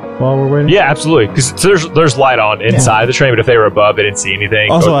while we're waiting? Yeah, absolutely. Because there's light on inside the train, but if they were above, they didn't see anything.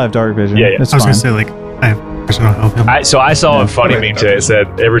 Also, I have dark vision. Yeah, yeah. It's I was fine. gonna say like I have personal help him. I saw a funny meme today. It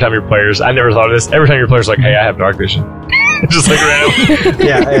said every time your players, I never thought of this. Every time your players like, "Hey, I have dark vision," just like random,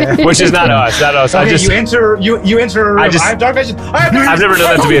 Yeah. which is not us. Not us. Okay, you enter. You enter. I have dark vision. I have dark I've never vision.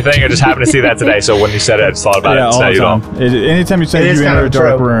 known that to be a thing. I just happened to see that today. So when you said it, I just thought about Yeah, it. all Now the you time. don't. Anytime you It say is you kind enter a of dark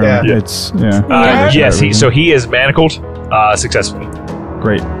trope, room, yeah. it's yeah. Yes, so he is manacled successfully,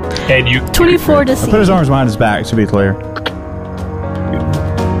 Great. and you 24 to I see. put his arms behind his back, to be clear.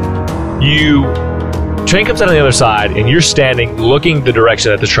 train comes out on the other side, and you're standing looking the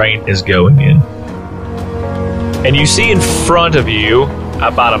direction that the train is going in. And you see in front of you,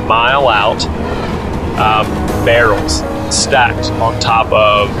 about a mile out, barrels stacked on top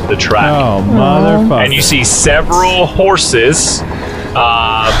of the track. Oh, motherfucker. And you see several horses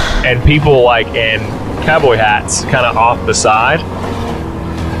and people like in cowboy hats kind of off the side.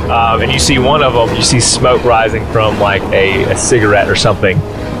 And you see one of them, you see smoke rising from like a cigarette or something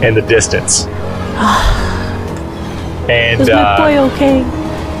in the distance. And Is my boy okay?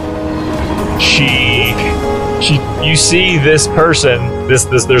 you see this person,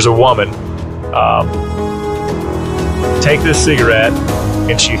 there's a woman, take this cigarette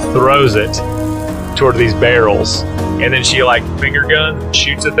and she throws it toward these barrels, and then she like finger gun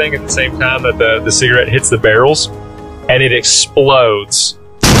shoots the thing at the same time that the cigarette hits the barrels, and it explodes,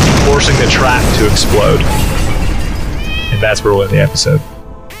 forcing the track to explode. And that's where we'll end the episode.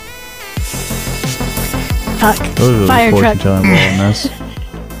 Fuck. Those are Fire the truck. fortune-telling role in this.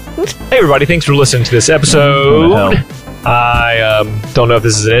 Hey everybody, thanks for listening to this episode. I don't know if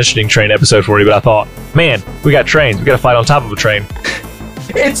this is an interesting train episode for you, but I thought, man, we got trains. We got to fight on top of a train.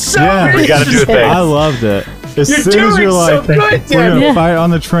 It's so Yeah. We got to do a thing. I loved it. As You're soon as doing you're so like, good, we're Dan. gonna Yeah. fight on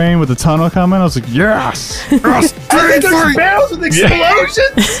the train with the tunnel coming, I was like, yes! There's barrels with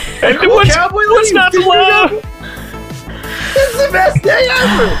explosions. And Cool what's cowboy not leaves. to love? It's the best day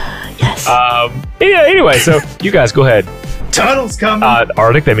ever. Yes. Yeah, anyway, so you guys go ahead. Tunnel's coming.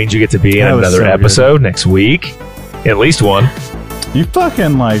 Arctic, that means you get to be in That was another so good. episode next week. At least one. You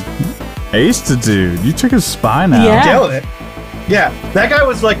fucking, like, aced the dude. You took his spine out. Yeah. Killing it. Yeah, that guy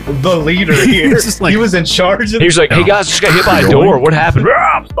was like the leader here. He's just like- he was in charge of He was like, hey guys, just got hit by a door. What happened?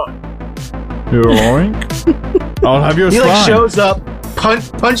 You're oink. I'll have your He spine. like shows up,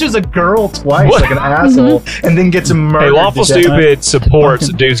 punches a girl twice What? like an asshole, and then gets murdered. Hey, Lawful to death. Stupid supports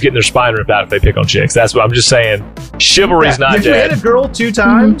dudes getting their spine ripped out if they pick on chicks. That's what I'm just saying. Chivalry's not if you hit dead. a girl 2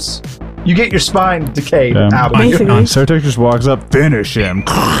 times, you get your spine decayed Yeah. out of you. Basically. Sartek just walks up, finish him.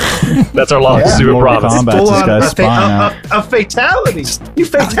 That's our Lawful Yeah. Stupid Mortal promise. Kombat. Full This on guy's a, spine out. a fatality. You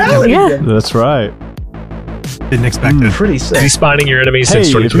fatality. Yeah. him. That's right. Didn't expect it. Pretty Is sick. he spining your enemies since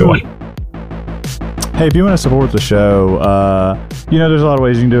Hey, if 2021? Hey, if you want to support the show, there's a lot of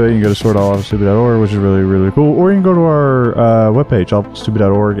ways you can do it. You can go to swordallofstupid.org, which is really, really cool. Or you can go to our webpage,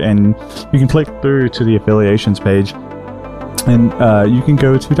 allofstupid.org, and you can click through to the affiliations page. And you can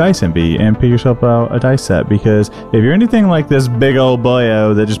go to Dice Envy and pick yourself out a dice set, because if you're anything like this big old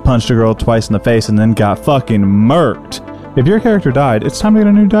boyo that just punched a girl twice in the face and then got fucking murked, if your character died, it's time to get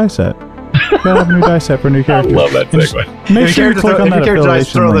a new dice set. You gotta have a new dice set for a new I character. love that And just segue. Make If sure your you click on that character dies,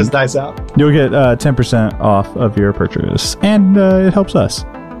 affiliation throw those link. dice out. You'll get 10% off of your purchase, and it helps us.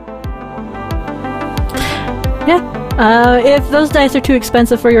 Yeah. If those dice are too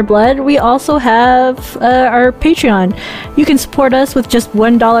expensive for your blood, we also have our Patreon. You can support us with just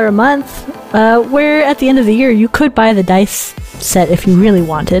 $1 a month, where at the end of the year you could buy the dice set if you really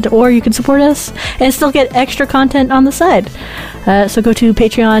wanted, or you could support us and still get extra content on the side. So go to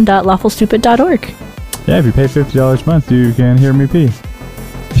patreon.lawfulstupid.org. Yeah, if you pay $50 a month, you can hear me pee.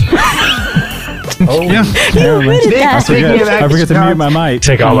 Oh, Yeah. admitted that. I forget to mute my mic.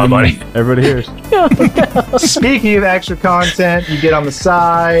 Take all my money. Everybody hears. Speaking of extra content, you get on the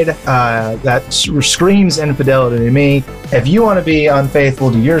side that screams infidelity to me. If you want to be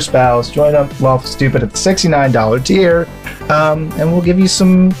unfaithful to your spouse, join up Lawful Stupid at the $69 tier, and we'll give you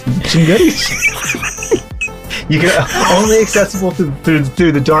some goodies. You can only accessible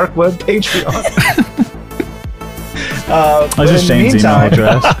through the dark web Patreon. I just changed email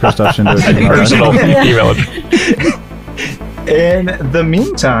address. Christoph Schindler. Personal email address. In the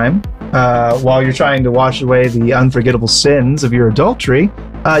meantime, while you're trying to wash away the unforgettable sins of your adultery,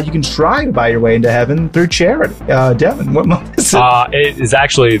 you can try to buy your way into heaven through charity. Devin, what month is it? It is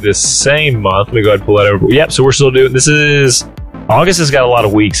actually the same month. Let me go ahead and pull that over. Yep, so we're still doing this. Is August has got a lot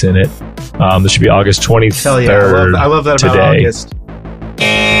of weeks in it. This should be August 23rd. Hell yeah, I love that about today. August.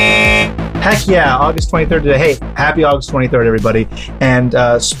 Heck yeah, August 23rd today. Hey, happy August 23rd, everybody. And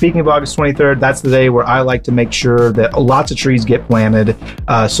speaking of August 23rd, that's the day where I like to make sure that lots of trees get planted.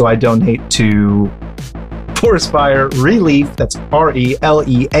 So I donate to Forest Fire Relief. That's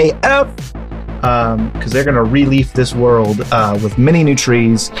RELEAF. Because they're going to relief this world with many new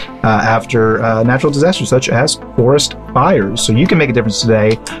trees after natural disasters such as forest fires. So you can make a difference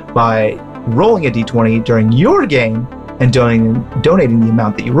today by rolling a d20 during your game and donating the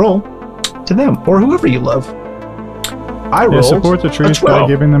amount that you roll to them or whoever you love. I rolled support the trees a 12. by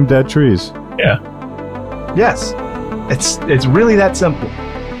giving them dead trees. Yeah. Yes, it's really that simple.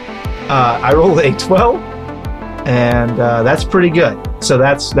 I rolled a 12, and that's pretty good. So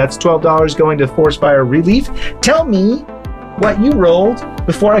that's $12 going to Forest Fire Relief. Tell me what you rolled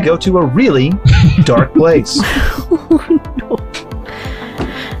before I go to a really dark place.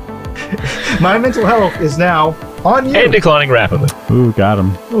 My mental health is now on you. And declining rapidly. Ooh, got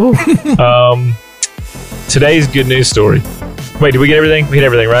him. Today's good news story. Wait, did we get everything? We hit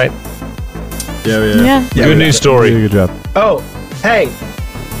everything, right? Yeah. Good news story. Good job. Oh, hey,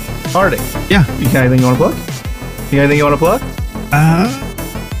 Arctic. Yeah. You got anything you want to plug? You got anything you want to plug?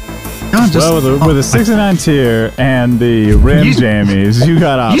 No, just Well, with a 69 tier and the rim You- jammies, you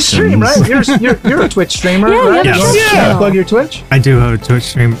got options. You stream, right? You're a Twitch streamer, Yeah, right? yeah, You wanna yeah. plug your Twitch? I do have a Twitch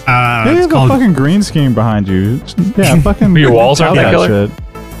stream. Yeah, you It's have a called fucking green screen behind you. Yeah, fucking. Your walls aren't tell that color?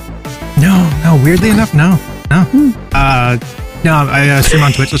 shit. No. Weirdly enough, no. I stream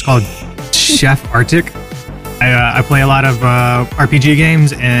on Twitch. It's called Chef Arctic. I play a lot of RPG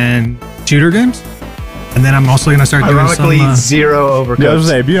games and shooter games, and then I'm also gonna start doing Ironically, some. zero overcooked. Yeah, I was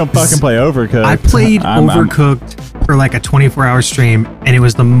gonna say, if you don't fucking play Overcooked, I played I'm- Overcooked for like a 24-hour stream, and it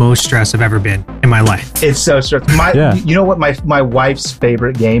was the most stress I've ever been in my life. It's so stressful. Yeah. You know what my wife's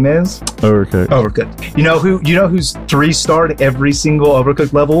favorite game is? Overcooked. Overcooked. You know who's 3-starred every single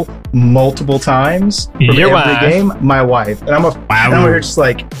Overcooked level multiple times from Your every wife. game? My wife. And I'm over here just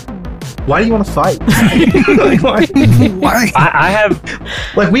like, why do you want to fight? Like, why? Why? I have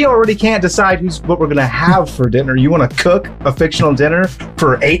Like, we already can't decide what we're gonna have for dinner. You want to cook a fictional dinner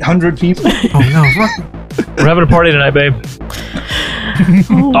for 800 people? Oh no! Fuck. we're having a party tonight, babe.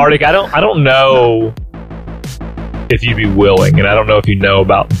 Arctic, I don't know if you'd be willing, and I don't know if you know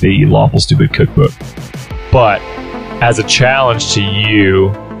about the Lawful Stupid Cookbook, but as a challenge to you,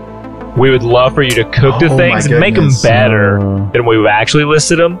 we would love for you to cook the Oh, things my and make them goodness. better than we've actually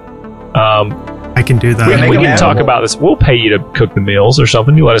listed them. I can do that. Yeah, make we them can talk edible. about this. We'll pay you to cook the meals or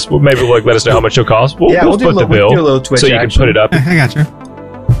something. You let us let us know how much it'll cost. We'll Yeah, we'll do split a the little- we'll bill do a little Twitch so you action. can put it up. I got you.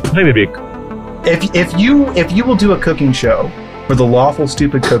 I think it'd be If you will do a cooking show for the Lawful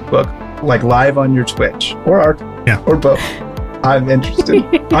Stupid Cookbook, like live on your Twitch or both, I'm interested.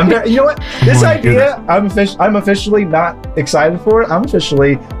 I'm very, you know what? This wanna do idea, I'm officially not excited for it. I'm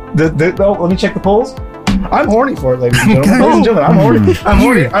officially let me check the polls. I'm horny for it, ladies and gentlemen. Okay. Ladies and gentlemen, I'm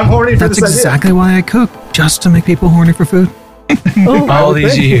horny. I'm horny for That's this exactly why I cook, just to make people horny for food. Oh, all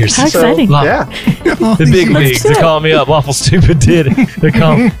these years. how exciting. idea. Yeah. The big Let's leagues. do They're it. calling me up. Lawful Stupid did it. They're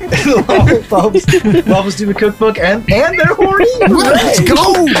calling. Lawful Stupid Cookbook and they're horny. Let's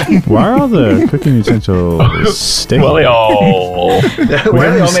Hooray. go! Why are all the cooking utensils sticky? Well, they all. Why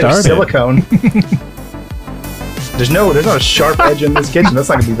are they all made of started. silicone? There's not a sharp edge in this kitchen. That's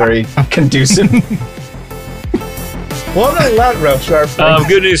not gonna be very conducive. Well, I'm not allowed to roast sharp things.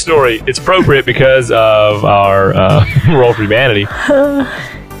 Good news story. It's appropriate because of our Roll for Humanity.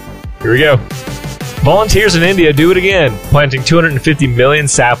 Here we go. Volunteers in India do it again, planting 250 million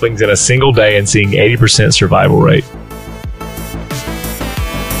saplings in a single day and seeing 80% survival rate.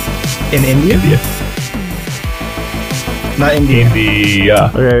 In India? Not India.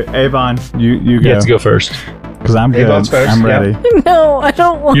 India. Okay, Avon, you go. You have to go first. Because I'm good. Avon's first, I'm yeah. ready. No, I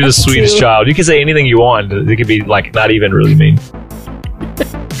don't want You're the to. sweetest child. You can say anything you want. It could be like not even really mean.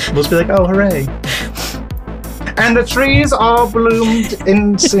 We'll just be like, oh, hooray. And the trees all bloomed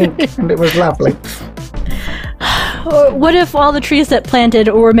in sync, and it was lovely. Or what if all the trees that planted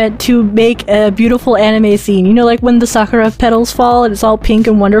were meant to make a beautiful anime scene? You know, like when the sakura petals fall and it's all pink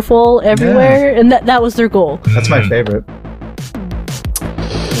and wonderful everywhere, and that was their goal. That's my favorite.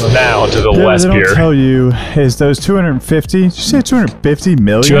 Now to the Yeah, West they don't Pier. tell you is those 250. Did you say 250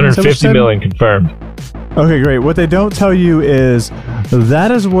 million? Is that what you 250 said? million confirmed. Okay, great. What they don't tell you is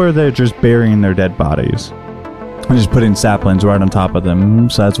that is where they're just burying their dead bodies. And just putting saplings right on top of them.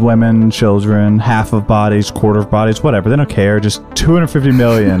 So that's women, children, half of bodies, quarter of bodies, whatever. They don't care. Just 250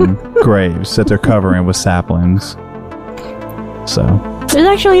 million graves that they're covering with saplings. So. There's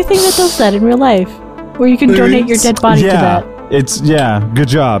actually a thing that does that in real life, where you can donate your dead body to that. Good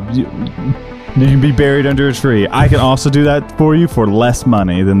job. You can be buried under a tree. I can also do that for you for less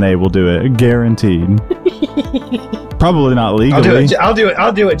money than they will do it. Guaranteed. Probably not legally. I'll do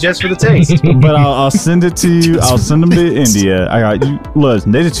it just for the taste. But I'll send it to you. I'll send them to India. I got you.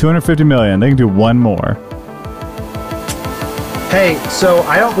 Listen, they did 250 million. They can do one more. Hey, so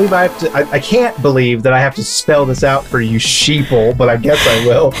I don't believe I have to. I can't believe that I have to spell this out for you sheeple, but I guess I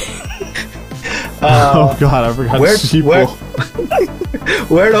will. Oh God, I forgot.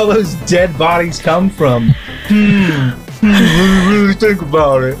 Where'd all those dead bodies come from? Really think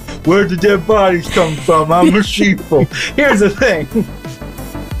about it. Where'd the dead bodies come from? I'm a sheeple. Here's the thing.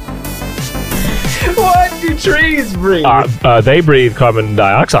 What do trees breathe? They breathe carbon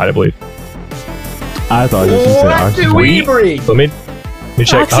dioxide, I believe. I thought you were going to say What oxygen. do we breathe? Let me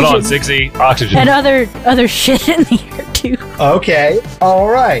check. Hold on, Oxygen. 60. Oxygen. And other shit in the air too. Okay, all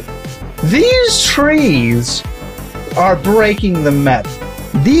right. These trees are breaking the metal.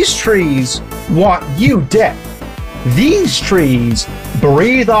 These trees want you dead. These trees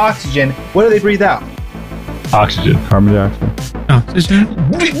breathe oxygen. What do they breathe out? Oxygen. Carbon dioxide.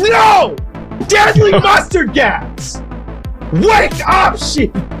 Oxygen? No! Deadly mustard gas! Wake up,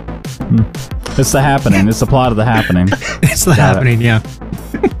 sheep! It's the happening. It's the plot of the happening. It's the happening, yeah.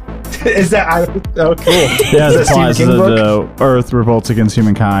 Is that... oh, cool. Yeah, Is the that plot Stephen is King book? the Earth revolts against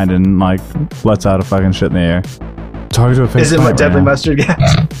humankind and like lets out a fucking shit in the air. Talking to a face Is it plant what deadly right now. mustard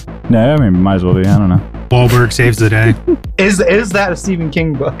gas? No, I mean, might as well be. I don't know. Wahlberg saves the day. Is that a Stephen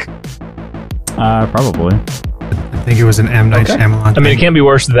King book? Probably. I think it was an M. Night Okay. Shyamalan. I mean, thing. it can't be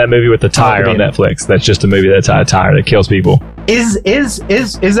worse than that movie with the tire on Netflix. That's just a movie that's a tire that kills people. Is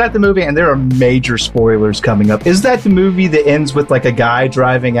that the movie? And there are major spoilers coming up. Is that the movie that ends with like a guy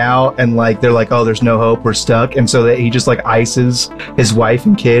driving out and like they're like, oh, there's no hope, we're stuck, and so that he just like ices his wife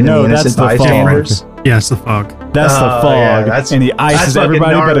and kid No, and the that's innocent the Fog. bystanders? Yeah, it's the fog. That's the Oh, fog, yeah, that's- and he that's ices fucking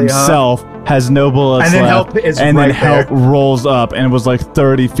everybody but gnarly, huh? himself. Has no bullets And then left, help is and then right help there. rolls up, and it was like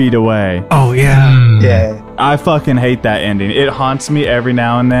 30 feet away. Oh, yeah. Yeah. I fucking hate that ending. It haunts me every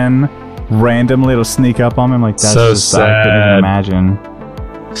now and then. Randomly, it'll sneak up on me. I'm like, that's So just I couldn't even sad.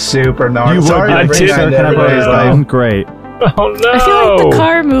 imagine. Super gnarly. You would Sorry be to I like, bring did- sir, that can to I borrow everybody's your life. phone? Great. Oh no! I feel like the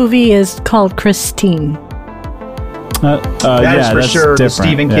car movie is called Christine. That is yeah, for that's sure the different.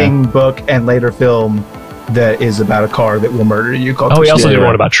 Stephen Yeah. King book and later film that is about a car that will murder you. Called Oh, he also Christine. did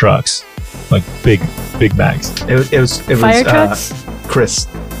one about trucks, like Big Macs. It was Fire trucks? Chris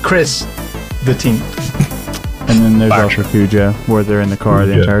the teen. And then there's Fire also Cujo, where they're in the car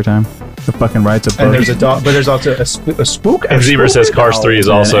the Cujo. entire time. The fucking writes a book. And there's a dog, but there's also a spook. And Zebra says Cars 3 is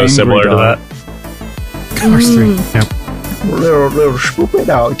An also angry similar to dog. that. Cars 3. Yep. Little spooky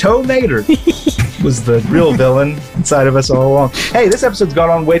dog. Toenator was the real villain inside of us all along. Hey, this episode's gone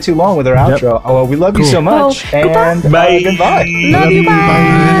on way too long with our Yep. outro. Oh, we love you so much. Oh, and Bye. goodbye. Love you,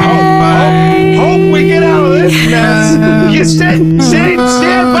 bye. Hope we get out of this mess. You stand by.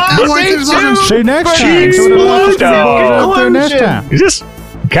 Stay tuned. See you next time. Jeez, See what Lord, else we dog. get up there next time. Is this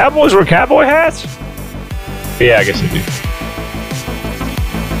Cowboys wear cowboy hats? Yeah, I guess they do.